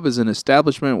 A pub is an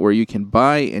establishment where you can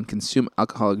buy and consume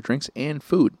alcoholic drinks and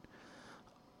food.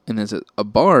 And a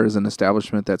bar is an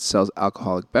establishment that sells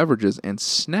alcoholic beverages and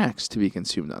snacks to be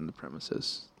consumed on the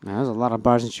premises. Now, there's a lot of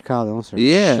bars in Chicago that don't serve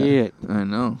shit. I Yeah,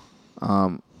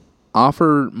 know.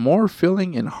 Offer more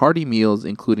filling and hearty meals,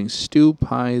 including stew,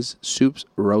 pies, soups,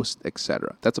 roast,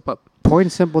 etc. That's a pub. Point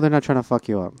and simple, they're not trying to fuck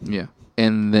you up. Yeah.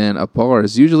 And then a bar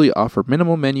is usually offer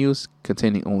minimal menus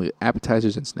containing only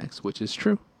appetizers and snacks, which is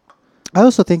true. I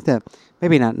also think that,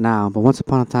 maybe not now, but once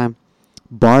upon a time,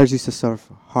 bars used to serve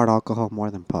hard alcohol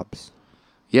more than pubs.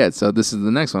 Yeah, so this is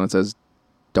the next one. It says,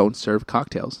 don't serve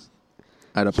cocktails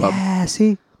at a pub. Yeah,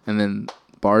 see? And then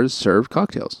bars serve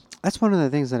cocktails. That's one of the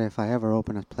things that if I ever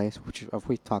open a place, which if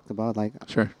we talked about, like,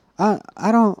 Sure. I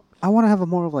want to have a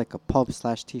more of like a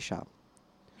pub/tea shop.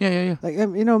 Yeah. Like,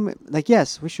 you know, like,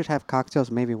 yes, we should have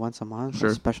cocktails maybe once a month, Sure.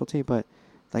 like specialty, but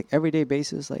like everyday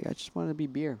basis, like I just want it to be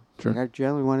beer. Sure. Like, I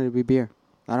generally want it to be beer.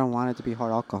 I don't want it to be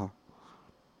hard alcohol.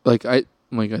 Like I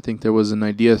think there was an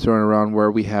idea thrown around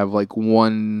where we have like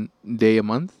one day a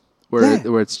month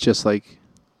where it's just like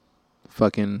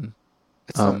fucking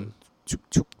It's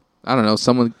two I don't know,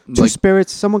 someone two like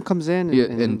spirits. Someone comes in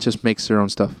and just makes their own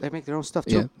stuff. they make their own stuff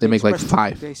too. Yeah, they make like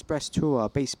 5. They express two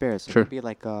base spirits. Sure. It could be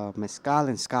like mezcal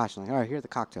and scotch. Like, all right, here are the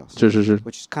cocktails. Sure.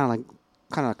 Which is kind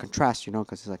of contrast, you know,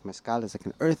 because it's like mezcal is like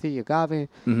an earthy agave.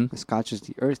 Mm-hmm. Scotch is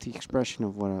the earthy expression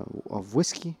of of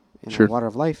whiskey and Sure. water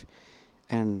of life,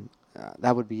 and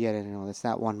that would be it. And, you know, it's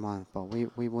that 1 month, but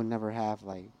we would never have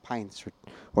like pints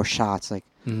or shots. Like,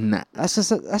 Nah. that's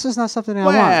just not something I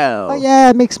Well. want. But yeah,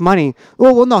 it makes money.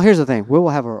 Well, no. Here's the thing: we will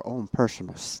have our own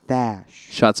personal stash.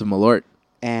 Shots of Malort.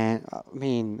 And I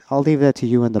mean, I'll leave that to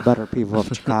you and the better people of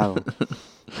Chicago.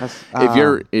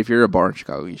 If you're a bar in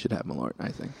Chicago, you should have Malort, I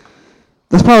think.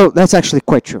 That's actually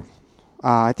quite true.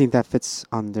 I think that fits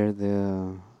under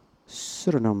the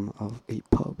pseudonym of a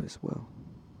pub as well.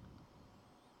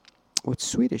 What's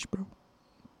Swedish, bro?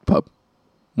 Pub.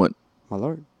 What?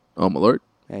 Malort. Oh, Malort?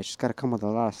 Yeah, it's just gotta come with a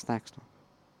lot of snacks, though.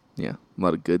 Yeah, a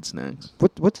lot of good snacks.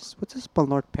 What does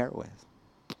Malort pair with?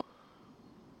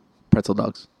 Pretzel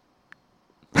dogs.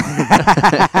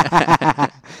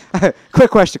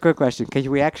 Quick question. Can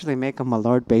we actually make a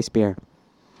Malort base beer?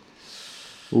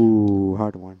 Ooh,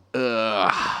 hard one.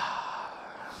 Ugh.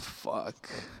 Fuck.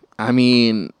 I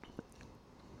mean,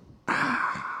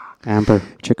 Amber,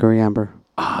 chicory amber.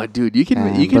 dude, you can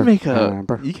make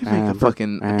a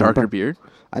fucking darker beer.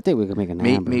 I think we can make an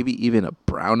amber. Maybe even a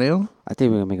brown ale. I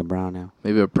think we can make a brown ale.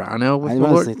 Maybe a brown ale with I Malort.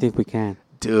 honestly think we can.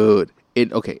 Dude,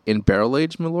 in barrel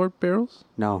aged Malort barrels,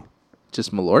 No.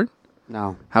 just Malort.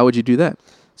 No. How would you do that?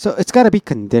 So it's got to be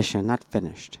conditioned, not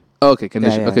finished. Oh, okay,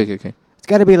 condition. Yeah. Okay. It's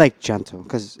got to be like gentle,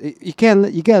 because you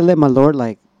gotta let Malort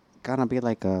like kind of be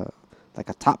like a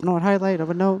top note highlight of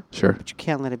a note. Sure. But you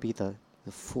can't let it be the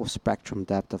full spectrum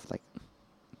depth of like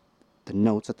the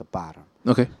notes at the bottom.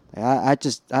 Okay. I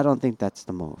don't think that's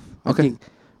the move. Okay. I think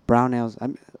brown ales. I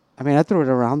mean, I threw it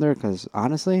around there because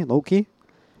honestly, low key,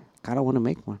 kind of want to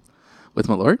make one. With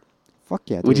Malort? Fuck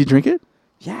yeah, dude. Would you drink it?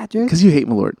 Yeah, dude. Because you hate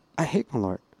Malort. I hate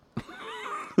Malort.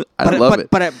 I love it.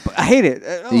 But I hate it.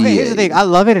 Okay, here's the thing. I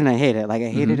love it and I hate it. Like, I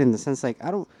hate it in the sense, like,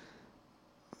 I don't...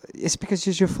 It's because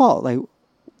it's your fault. Like,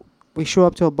 we show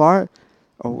up to a bar,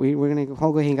 or we're going to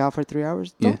go hang out for 3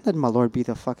 hours. Yeah. Don't let Malort be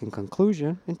the fucking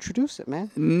conclusion. Introduce it,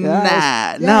 man.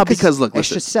 Because look, it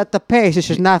listen. should set the pace. It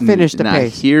should not finish the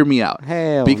pace. Hear me out.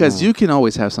 Hell Because no. you can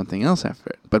always have something else after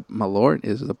it. But Malort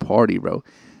is the party, bro.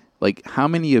 Like, how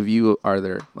many of you are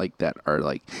there like that are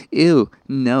like, ew,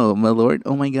 no, Malort,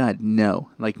 oh my God, no.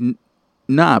 Like,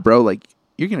 nah, bro, like,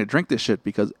 you're going to drink this shit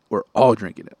because we're all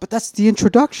drinking it. But that's the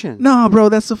introduction. No, bro,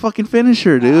 that's the fucking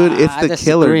finisher, dude. It's I the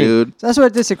killer, disagree. dude. That's where I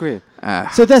disagree.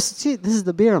 Ah. So this is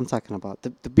the beer I'm talking about.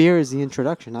 The beer is the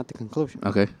introduction, not the conclusion.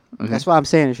 Okay. That's why I'm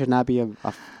saying it should not be a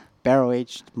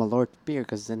barrel-aged Malort beer,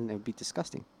 because then it would be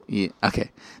disgusting. Yeah,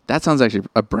 okay. That sounds actually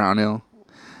a brown ale.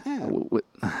 Yeah.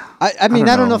 I mean,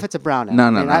 I don't know know if it's a brown ale.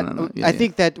 No. Yeah, I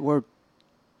think that we're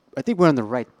on the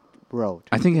right road.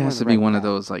 I think it We're has on to the be right one of path.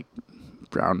 those, like,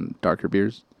 brown, darker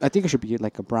beers. I think it should be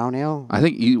like a brown ale. I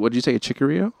think what did you say, a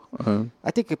chicory ale? I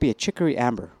think it'd be a chicory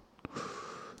amber.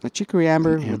 A chicory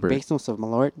amber with base notes of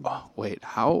Malort. Oh, wait.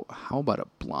 How about a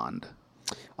blonde?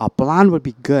 A blonde would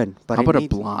be good, but How about a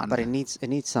needs, blonde? But it needs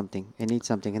something. It needs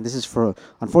something, and this is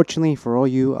unfortunately for all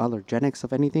you allergenics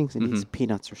of anything. It needs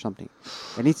peanuts or something.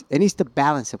 It needs to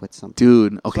balance it with something.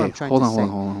 Dude, That's what I'm okay, trying hold to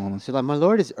on. say. So like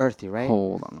Malort is earthy, right?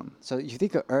 Hold on. So you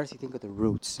think of earth, you think of the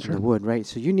roots Sure. and the wood, right?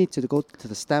 So you need to go to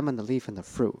the stem and the leaf and the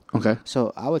fruit. Okay.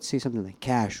 So I would say something like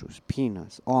cashews,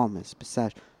 peanuts, almonds,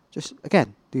 pistachios. Just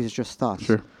again, these are just thoughts.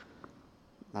 Sure.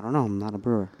 I don't know. I'm not a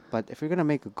brewer, but if you're gonna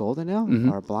make a golden ale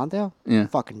or a blonde ale, Yeah. I'm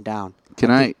fucking down.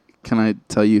 Can I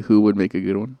tell you who would make a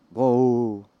good one?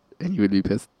 Whoa, And you would be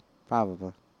pissed.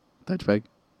 probably. Dutch bag.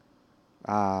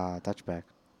 Dutchback.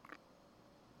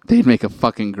 They'd make a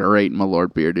fucking great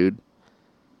Malort beer, dude.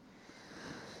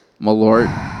 Malort.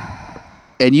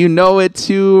 And you know it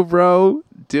too, bro.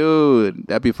 Dude,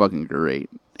 that'd be fucking great.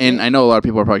 And I know a lot of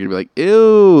people are probably gonna be like,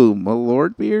 ew,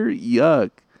 Malort beer?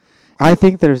 Yuck. I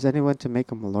think there's anyone to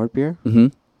make a Malort beer. Mm-hmm.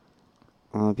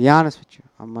 I'll be honest with you.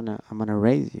 I'm gonna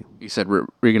raise you. You said we're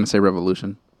gonna say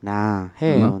revolution. Nah,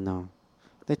 hell no.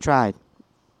 They tried.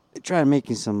 They tried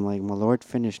making some like Malort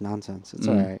finish nonsense. It's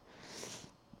alright.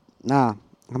 Nah,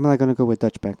 I'm not gonna go with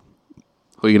Dutch Beck.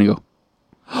 Who are you gonna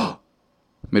go?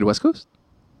 Midwest Coast?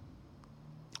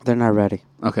 They're not ready.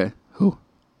 Okay. Who?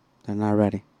 They're not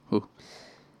ready. Who?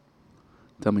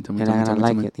 Tell me. You're not gonna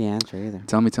like it. The answer either.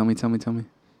 Tell me.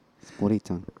 It's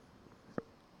Buriton.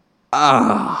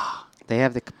 Ah, They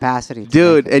have the capacity, to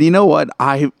dude. make it. And you know what?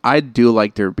 I do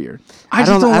like their beer. I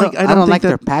don't think like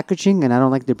their that- packaging, and I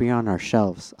don't like their beer on our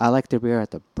shelves. I like their beer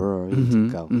at the brewery to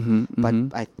go. But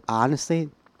I honestly,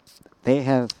 they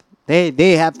have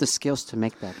the skills to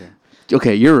make that beer.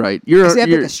 Okay, you're right. 'Cause they have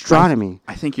the gastronomy.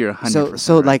 I think you're 100%.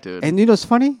 So right, like, dude. and you know what's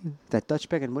funny? That Dutch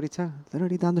Beck and Murita,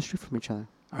 literally down the street from each other.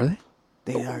 Are they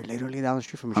They are literally down the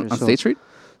street from each other. on So- State Street?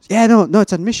 Yeah, no,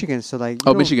 it's in Michigan. So like,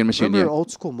 you know, Michigan, remember yeah.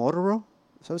 old school Motor Row?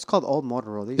 So it's called Old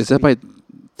Motor Row. They used Is to that be-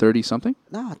 by 30 something?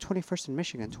 No, 21st in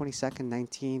Michigan, 22nd,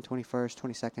 19, 21st,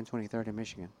 22nd, 23rd in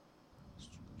Michigan.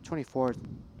 24th.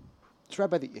 It's right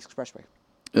by the expressway.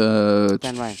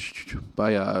 Dan Ryan.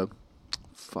 By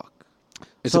fuck.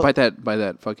 Is So- it by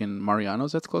that fucking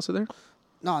Mariano's that's close to there?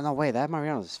 No way. That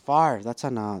Mariano's is far. That's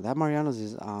on that Mariano's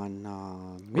is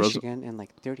on Michigan and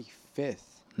like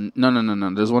 35th.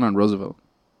 No. There's one on Roosevelt.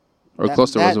 Or That-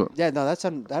 close to that- Roosevelt. Yeah, no, that's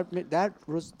on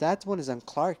that one is on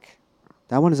Clark.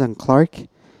 That one is on Clark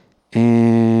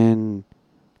and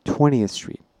 20th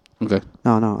Street. Okay.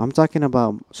 No, I'm talking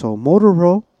about. So Motor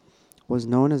Row was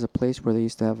known as a place where they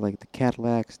used to have like the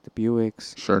Cadillacs, the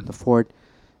Buicks, Sure. the Ford,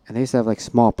 and they used to have like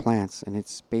small plants, and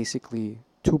it's basically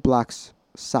 2 blocks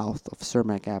south of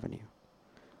Cermak Avenue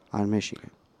on Michigan.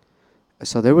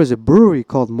 So there was a brewery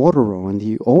called Motor Row, and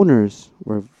the owners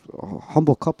were a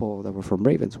humble couple that were from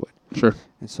Ravenswood. Sure.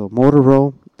 And so Motor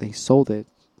Row, they sold it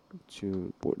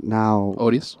to now.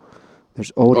 Odious?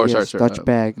 There's Odious, sorry, Dutch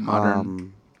Bag,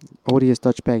 Modern. Odious,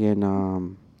 Dutch Bag, and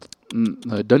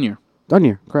Dunyer,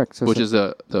 Dunyer, correct. So which is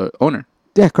the owner.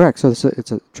 yeah, correct. So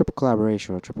it's a triple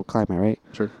collaboration or a triple climate, right?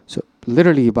 Sure. So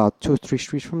literally about 2 or 3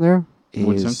 streets from there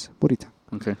Muritang? is Muritang.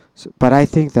 Okay. So, but I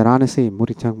think that honestly,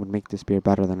 Muritang would make this beer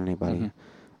better than anybody. Mhm.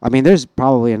 I mean, there's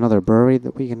probably another brewery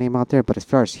that we can name out there, but as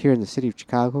far as here in the city of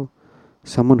Chicago,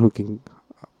 someone who can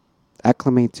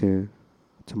acclimate to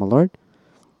Malort,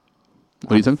 What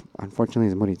do you think? unfortunately,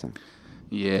 is Muritang.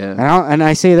 Yeah. And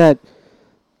I say that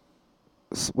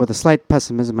with a slight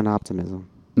pessimism and optimism.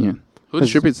 Yeah. Who 'Cause-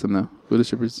 distributes them, though? Who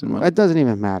distributes them? It doesn't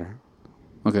even matter.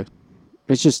 Okay.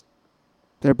 It's just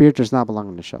their beer does not belong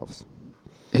on the shelves.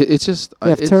 It's just... They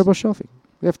have it's- terrible shelving.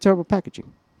 They have terrible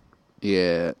packaging.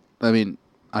 Yeah. I mean,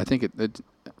 I think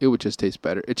it would just taste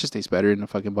better. It just tastes better in a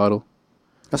fucking bottle.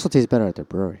 Also tastes better at their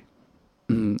brewery.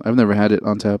 I've never had it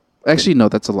on tap. Actually, no,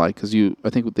 that's a lie. Because I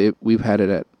think we've had it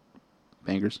at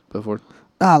Bangers before.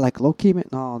 Like low key,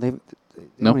 no, they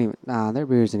No? don't even. Their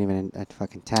beer isn't even at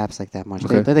fucking taps like that much.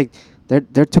 Okay.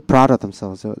 They're too proud of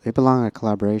themselves. So they belong at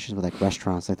collaborations with like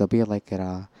restaurants. Like they'll be like at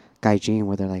Gaijin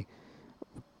where they're like,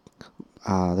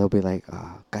 they'll be like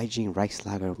Gaijin rice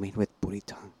lager made with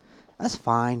Buritang. That's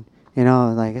fine. You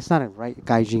know, like it's not a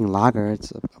Gaijin lager.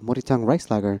 It's a Buritang rice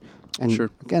lager. And Sure.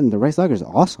 again, the rice lager is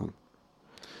awesome.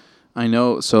 I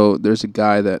know. So there's a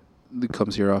guy that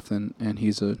comes here often, and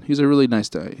he's a really nice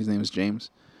guy. His name is James.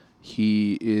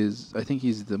 I think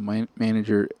he's the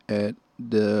manager at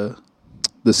the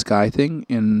Sky thing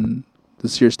in the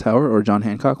Sears Tower or John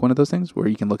Hancock, one of those things where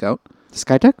you can look out.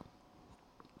 Skytech?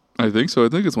 I think so. I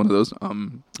think it's one of those.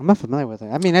 I'm not familiar with it.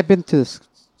 I mean, I've been to the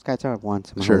Sky Tower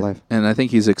once in my whole life. And I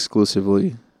think he's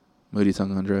exclusively Moody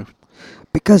Tongue on draft.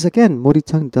 Because again,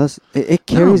 Muritang does it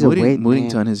carries a weight. Moody man.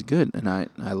 Tongue is good, and I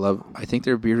think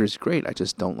their beer is great. I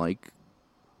just don't like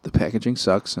the packaging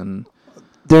sucks, and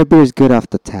Their beer is good off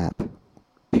the tap.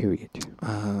 Period.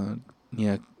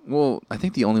 yeah. Well, I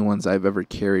think the only ones I've ever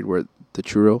carried were the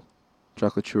churro,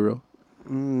 chocolate churro.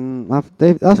 Off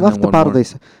then the one bottle, more.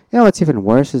 you know what's even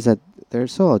worse is that they're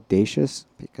so audacious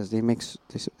because they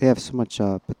have so much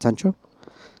potential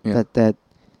Yeah. that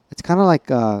it's kind of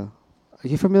like. Are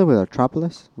you familiar with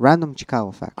Atropolis? Random Chicago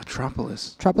fact.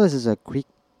 Atropolis. Atropolis is a Greek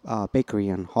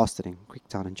bakery on Halsted,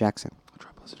 Greektown, in Jackson.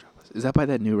 Atropolis. Is that by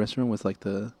that new restaurant with like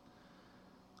the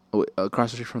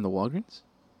across the street from the Walgreens?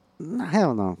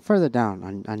 Hell no. Further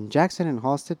down on Jackson and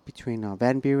Halsted between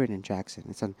Van Buren and Jackson.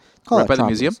 It's called Right by the Atropolis.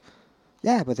 museum?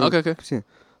 Yeah, but Okay.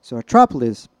 So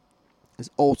Atropolis is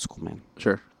old school, man.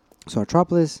 Sure. So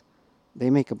Atropolis, they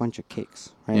make a bunch of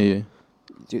cakes, right? Yeah.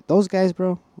 Dude, those guys,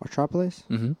 bro, Atropolis,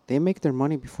 Mm-hmm. they make their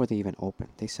money before they even open.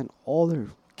 They send all their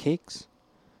cakes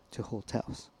to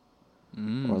hotels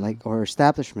or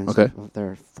establishments Okay. if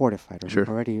they're fortified or Sure.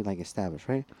 already like established,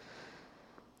 right?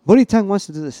 Buritang wants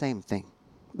to do the same thing.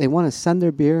 They want to send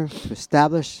their beer to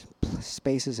established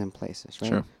spaces and places, right?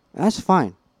 Sure. And that's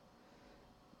fine.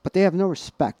 But they have no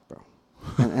respect, bro.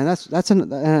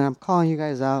 and and I'm calling you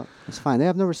guys out. It's fine. They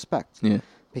have no respect. Yeah.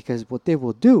 Because what they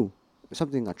will do,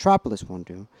 something Metropolis won't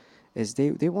do, is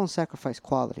they won't sacrifice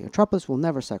quality. Metropolis will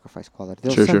never sacrifice quality.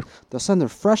 They'll send their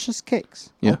freshest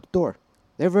cakes out the door.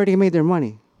 They've already made their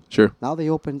money. Sure. Now they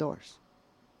open doors.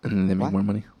 And then they make more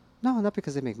money. No, not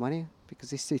because they make money.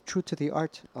 Because they stay true to the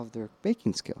art of their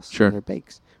baking skills. Sure. Their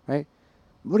bakes, right?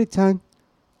 Woody Tongue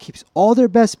keeps all their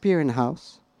best beer in the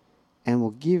house and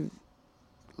will give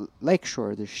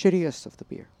Lakeshore the shittiest of the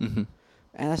beer. Mm-hmm.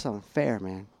 And that's unfair,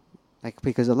 man. Like,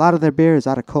 because a lot of their beer is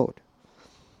out of code.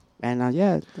 And I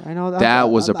know that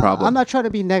was a problem. I'm not trying to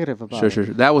be negative about it. Sure.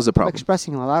 That was a problem. I'm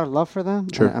expressing a lot of love for them.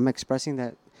 Sure. I'm expressing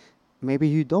that maybe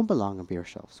you don't belong on beer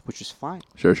shelves, which is fine.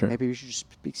 Sure. Maybe you should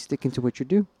just be sticking to what you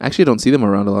do. I actually don't see them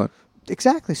around a lot.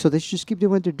 Exactly. So they should just keep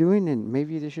doing what they're doing, and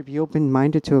maybe they should be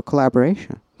open-minded to a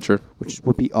collaboration. Sure. Which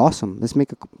would be awesome. Let's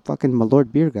make a fucking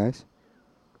Malort beer, guys.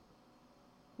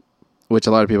 Which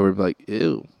a lot of people would be like,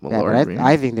 ew, Malort beer.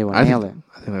 I think they will nail it.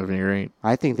 I think that would be great.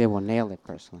 I think they will nail it,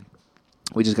 personally.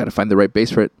 We just got to find the right base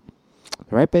for it.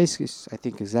 The right base is, I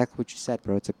think, exactly what you said,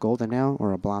 bro. It's a golden ale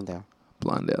or a blonde ale.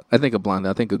 Blonde ale. I think a blonde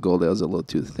ale. I think a gold ale is a little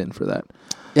too thin for that.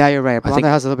 Yeah, you're right. Blonde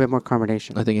ale has a little bit more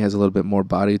carbonation. I think it has a little bit more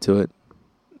body to it.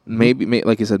 Maybe,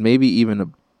 like you said, maybe even a.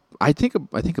 I think a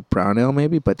brown ale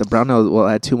maybe, but the brown ale will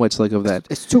add too much like of that.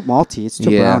 It's too malty. It's too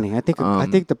browny. I think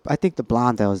the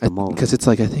blonde ale is the most. Because it's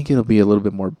like I think it'll be a little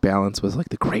bit more balanced with like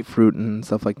the grapefruit and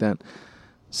stuff like that.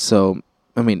 So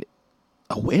I mean,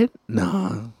 a wit?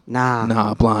 Nah,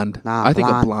 blonde. I think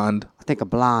a blonde. I think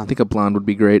a blonde would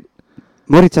be great.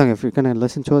 Moody Tongue, if you're gonna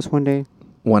listen to us one day,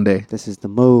 this is the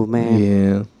move, man.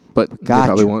 Yeah, but they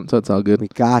probably won't, so it's all good. We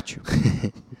got you.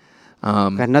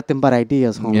 Got nothing but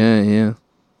ideas, homie. Yeah.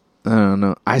 I don't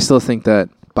know. I still think that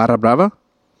Barra Brava.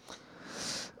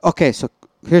 Okay, so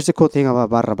here's the cool thing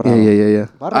about Barra Brava. Yeah.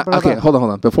 Barra Brava. Okay, hold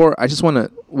on. Before, I just want to.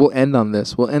 We'll end on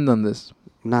this.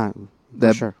 Nah,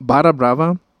 that sure. Barra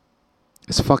Brava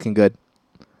is fucking good.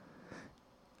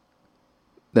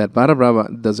 That Barra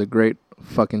Brava does a great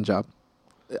fucking job.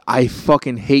 I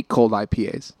fucking hate cold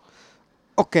IPAs.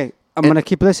 Okay, I'm gonna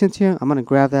keep listening to you. I'm gonna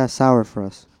grab that sour for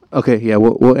us. Okay, yeah,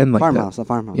 we'll end like farmhouse, that. A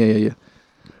farmhouse. Yeah.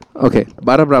 Okay,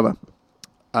 Barra Brava.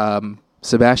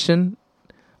 Sebastian,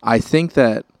 I think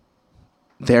that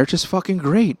they're just fucking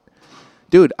great.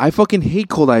 Dude, I fucking hate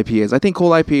cold IPAs. I think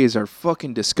cold IPAs are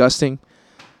fucking disgusting.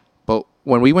 But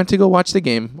when we went to go watch the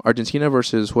game, Argentina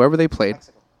versus whoever they played,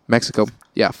 Mexico.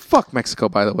 Yeah, fuck Mexico,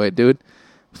 by the way, dude.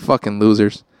 Fucking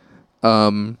losers.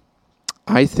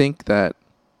 I think that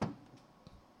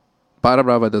Barra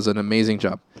Brava does an amazing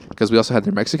job because we also had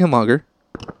their Mexican lager.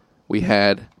 We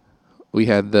had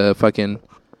the fucking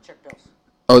Czech pills.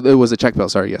 Oh, it was the Czech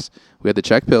pills. Sorry, yes, we had the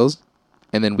Czech pills,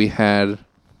 and then we had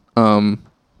the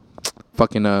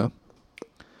fucking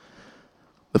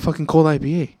cold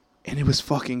IPA, and it was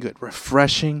fucking good,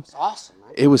 refreshing. It's awesome,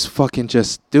 man. It was fucking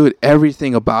just, dude.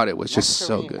 Everything about it was just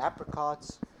so good.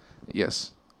 Apricots.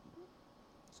 Yes.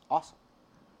 It's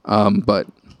awesome. But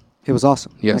it was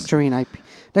awesome. Yes.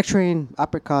 Nectarine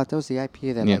apricot. That was the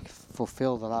IPA that like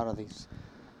fulfilled a lot of these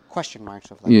question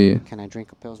marks of like, can I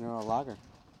drink a Pilsner or a lager?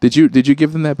 Did you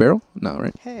give them that barrel? No,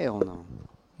 right? Hell no.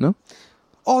 No?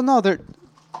 Oh no,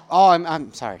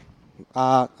 I'm sorry.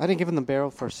 I didn't give them the barrel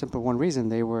for a simple one reason.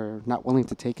 They were not willing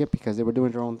to take it because they were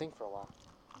doing their own thing for a while.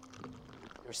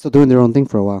 They were still doing their own thing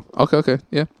for a while. Okay.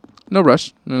 Yeah. No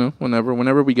rush. No.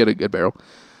 Whenever we get a good barrel.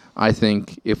 I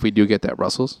think if we do get that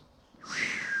Russell's.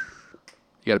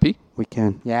 You gotta pee? We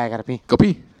can. Yeah, I gotta pee. Go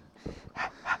pee.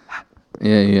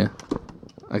 Yeah.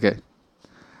 Okay.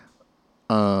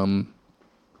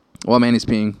 While Manny's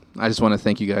peeing, I just want to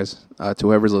thank you guys, to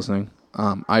whoever's listening.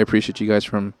 I appreciate you guys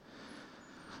for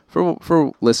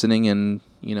listening and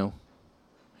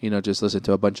just listen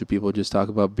to a bunch of people just talk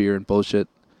about beer and bullshit.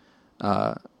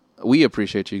 We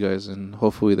appreciate you guys, and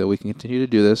hopefully that we can continue to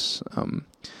do this.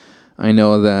 I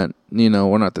know that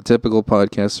we're not the typical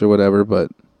podcast or whatever, but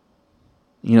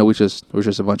we're just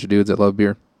a bunch of dudes that love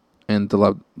beer and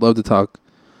love to talk.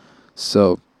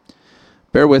 So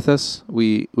bear with us.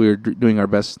 We're doing our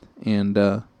best, and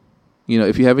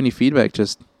if you have any feedback,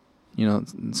 just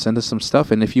send us some stuff.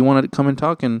 And if you want to come and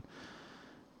talk and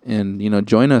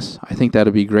join us, I think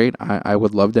that'd be great. I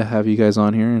would love to have you guys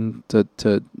on here, and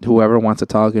to whoever wants to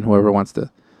talk and whoever wants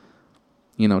to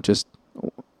just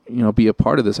be a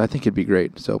part of this. I think it'd be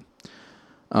great. So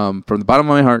from the bottom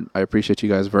of my heart, I appreciate you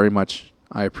guys very much.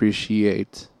 I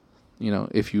appreciate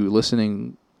if you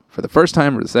listening for the first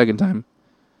time or the second time,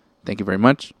 thank you very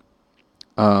much.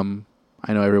 I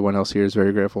know everyone else here is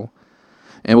very grateful.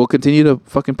 And we'll continue to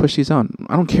fucking push these out.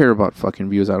 I don't care about fucking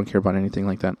views. I don't care about anything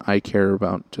like that. I care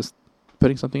about just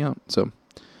putting something out. So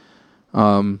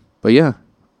But yeah,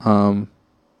 Barra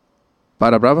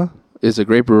Brava is a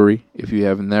great brewery. If you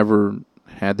have never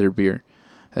had their beer,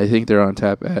 I think they're on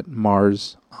tap at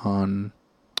Mars on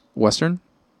Western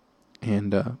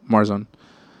and Mars on,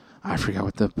 I forgot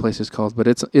what the place is called, but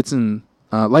it's in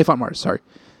Life on Mars. Sorry,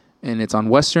 and it's on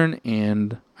Western,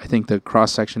 and I think the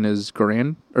cross section is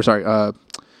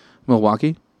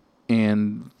Milwaukee,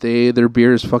 and their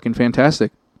beer is fucking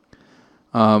fantastic.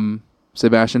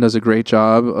 Sebastian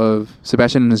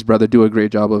and his brother do a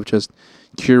great job of just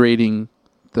curating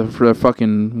the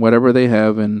fucking whatever they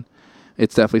have, and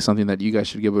it's definitely something that you guys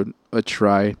should give a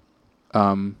try.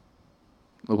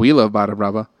 We love Barra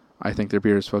Brava. I think their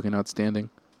beer is fucking outstanding.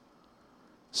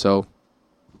 So,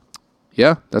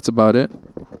 yeah, that's about it.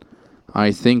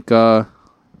 I think, what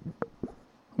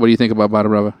do you think about Barra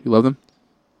Brava? You love them?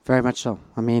 Very much so.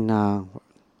 I mean,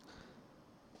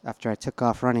 after I took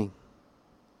off running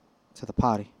to the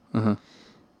potty, Uh-huh.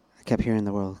 I kept hearing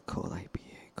the word cold IPA,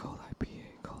 cold IPA,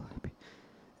 cold IPA.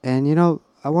 And, you know,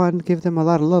 I wanted to give them a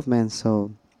lot of love, man.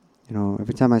 So, you know,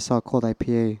 every time I saw a cold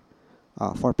IPA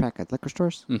 4-pack at liquor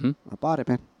stores, Mm-hmm. I bought it,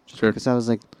 man. Sure. Because I was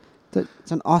like,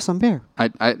 it's an awesome beer.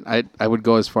 I would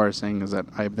go as far as saying is that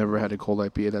I've never had a cold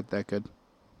IPA that good.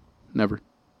 Never.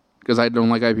 Because I don't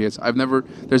like IPAs.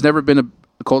 There's never been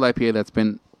a cold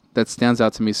IPA that stands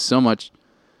out to me so much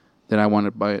that I want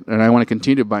to buy it. And I want to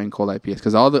continue buying cold IPAs.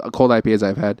 Because all the cold IPAs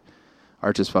I've had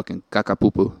are just fucking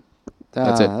caca-poo-poo.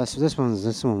 That's it. This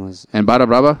one was. And Barra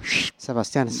Brava,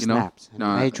 Sebastian snapped.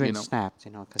 Adrian snapped.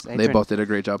 You know, because they both did a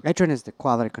great job. Adrian is the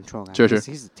quality control guy. Sure.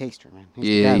 He's the taster, man. He's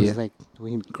the guy who's like,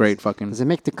 great fucking. Does it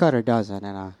make the cut or doesn't?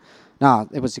 And no,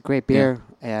 it was a great beer.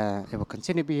 It will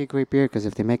continue to be a great beer because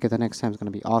if they make it the next time, it's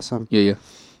going to be awesome. Yeah.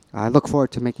 I look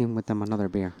forward to making with them another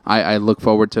beer. I look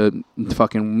forward to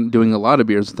fucking doing a lot of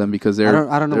beers with them because they're.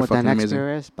 I don't know what that next amazing.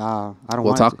 beer is, but I don't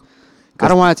We'll want talk. it. I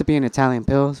don't want it to be an Italian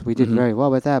pils. We did Mhm. very well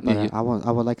with that, but Yeah. I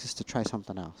would like us to try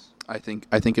something else. I think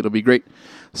it'll be great.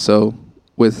 So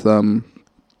with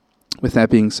that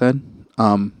being said,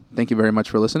 thank you very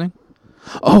much for listening.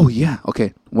 Oh yeah,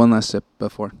 okay. One last sip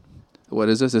before. What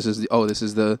is this? This is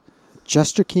the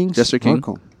Jester King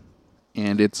Snorkel.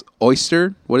 And it's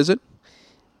oyster. What is it?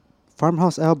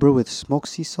 Farmhouse ale brew with smoked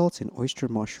sea salts and oyster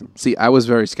mushrooms. See, I was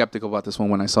very skeptical about this one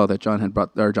when I saw that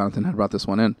Jonathan had brought this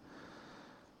one in.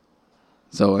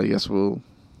 So I guess we'll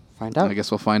find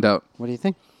out. What do you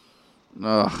think?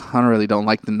 I don't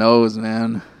like the nose,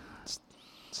 man.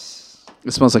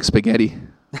 It smells like spaghetti.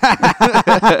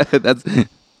 That's.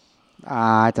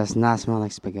 It does not smell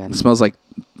like spaghetti. It smells like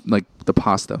the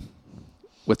pasta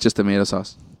with just tomato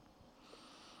sauce.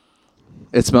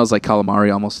 It smells like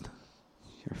calamari almost.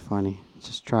 You're funny.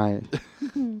 Just try it.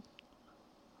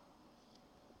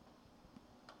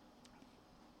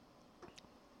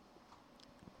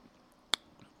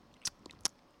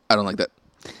 I don't like that.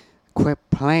 Quit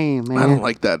playing, man. I don't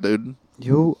like that, dude.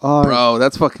 You are... Bro,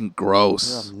 that's fucking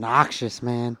gross. You're obnoxious,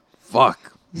 man.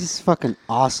 Fuck. This is fucking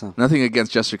awesome. Nothing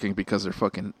against Jester King because their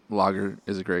fucking lager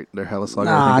is great. Their Hellas lager,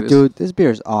 Nah, I think it dude. This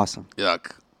beer is awesome.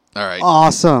 Yuck. All right.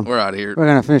 Awesome. We're out of here. We're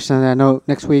going to finish on that note.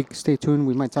 Next week, stay tuned.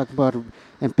 We might talk about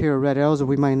Imperial Red Ales or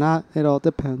we might not. It all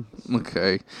depends.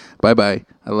 Okay. Bye-bye.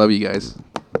 I love you guys.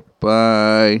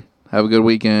 Bye. Have a good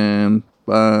weekend.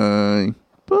 Bye.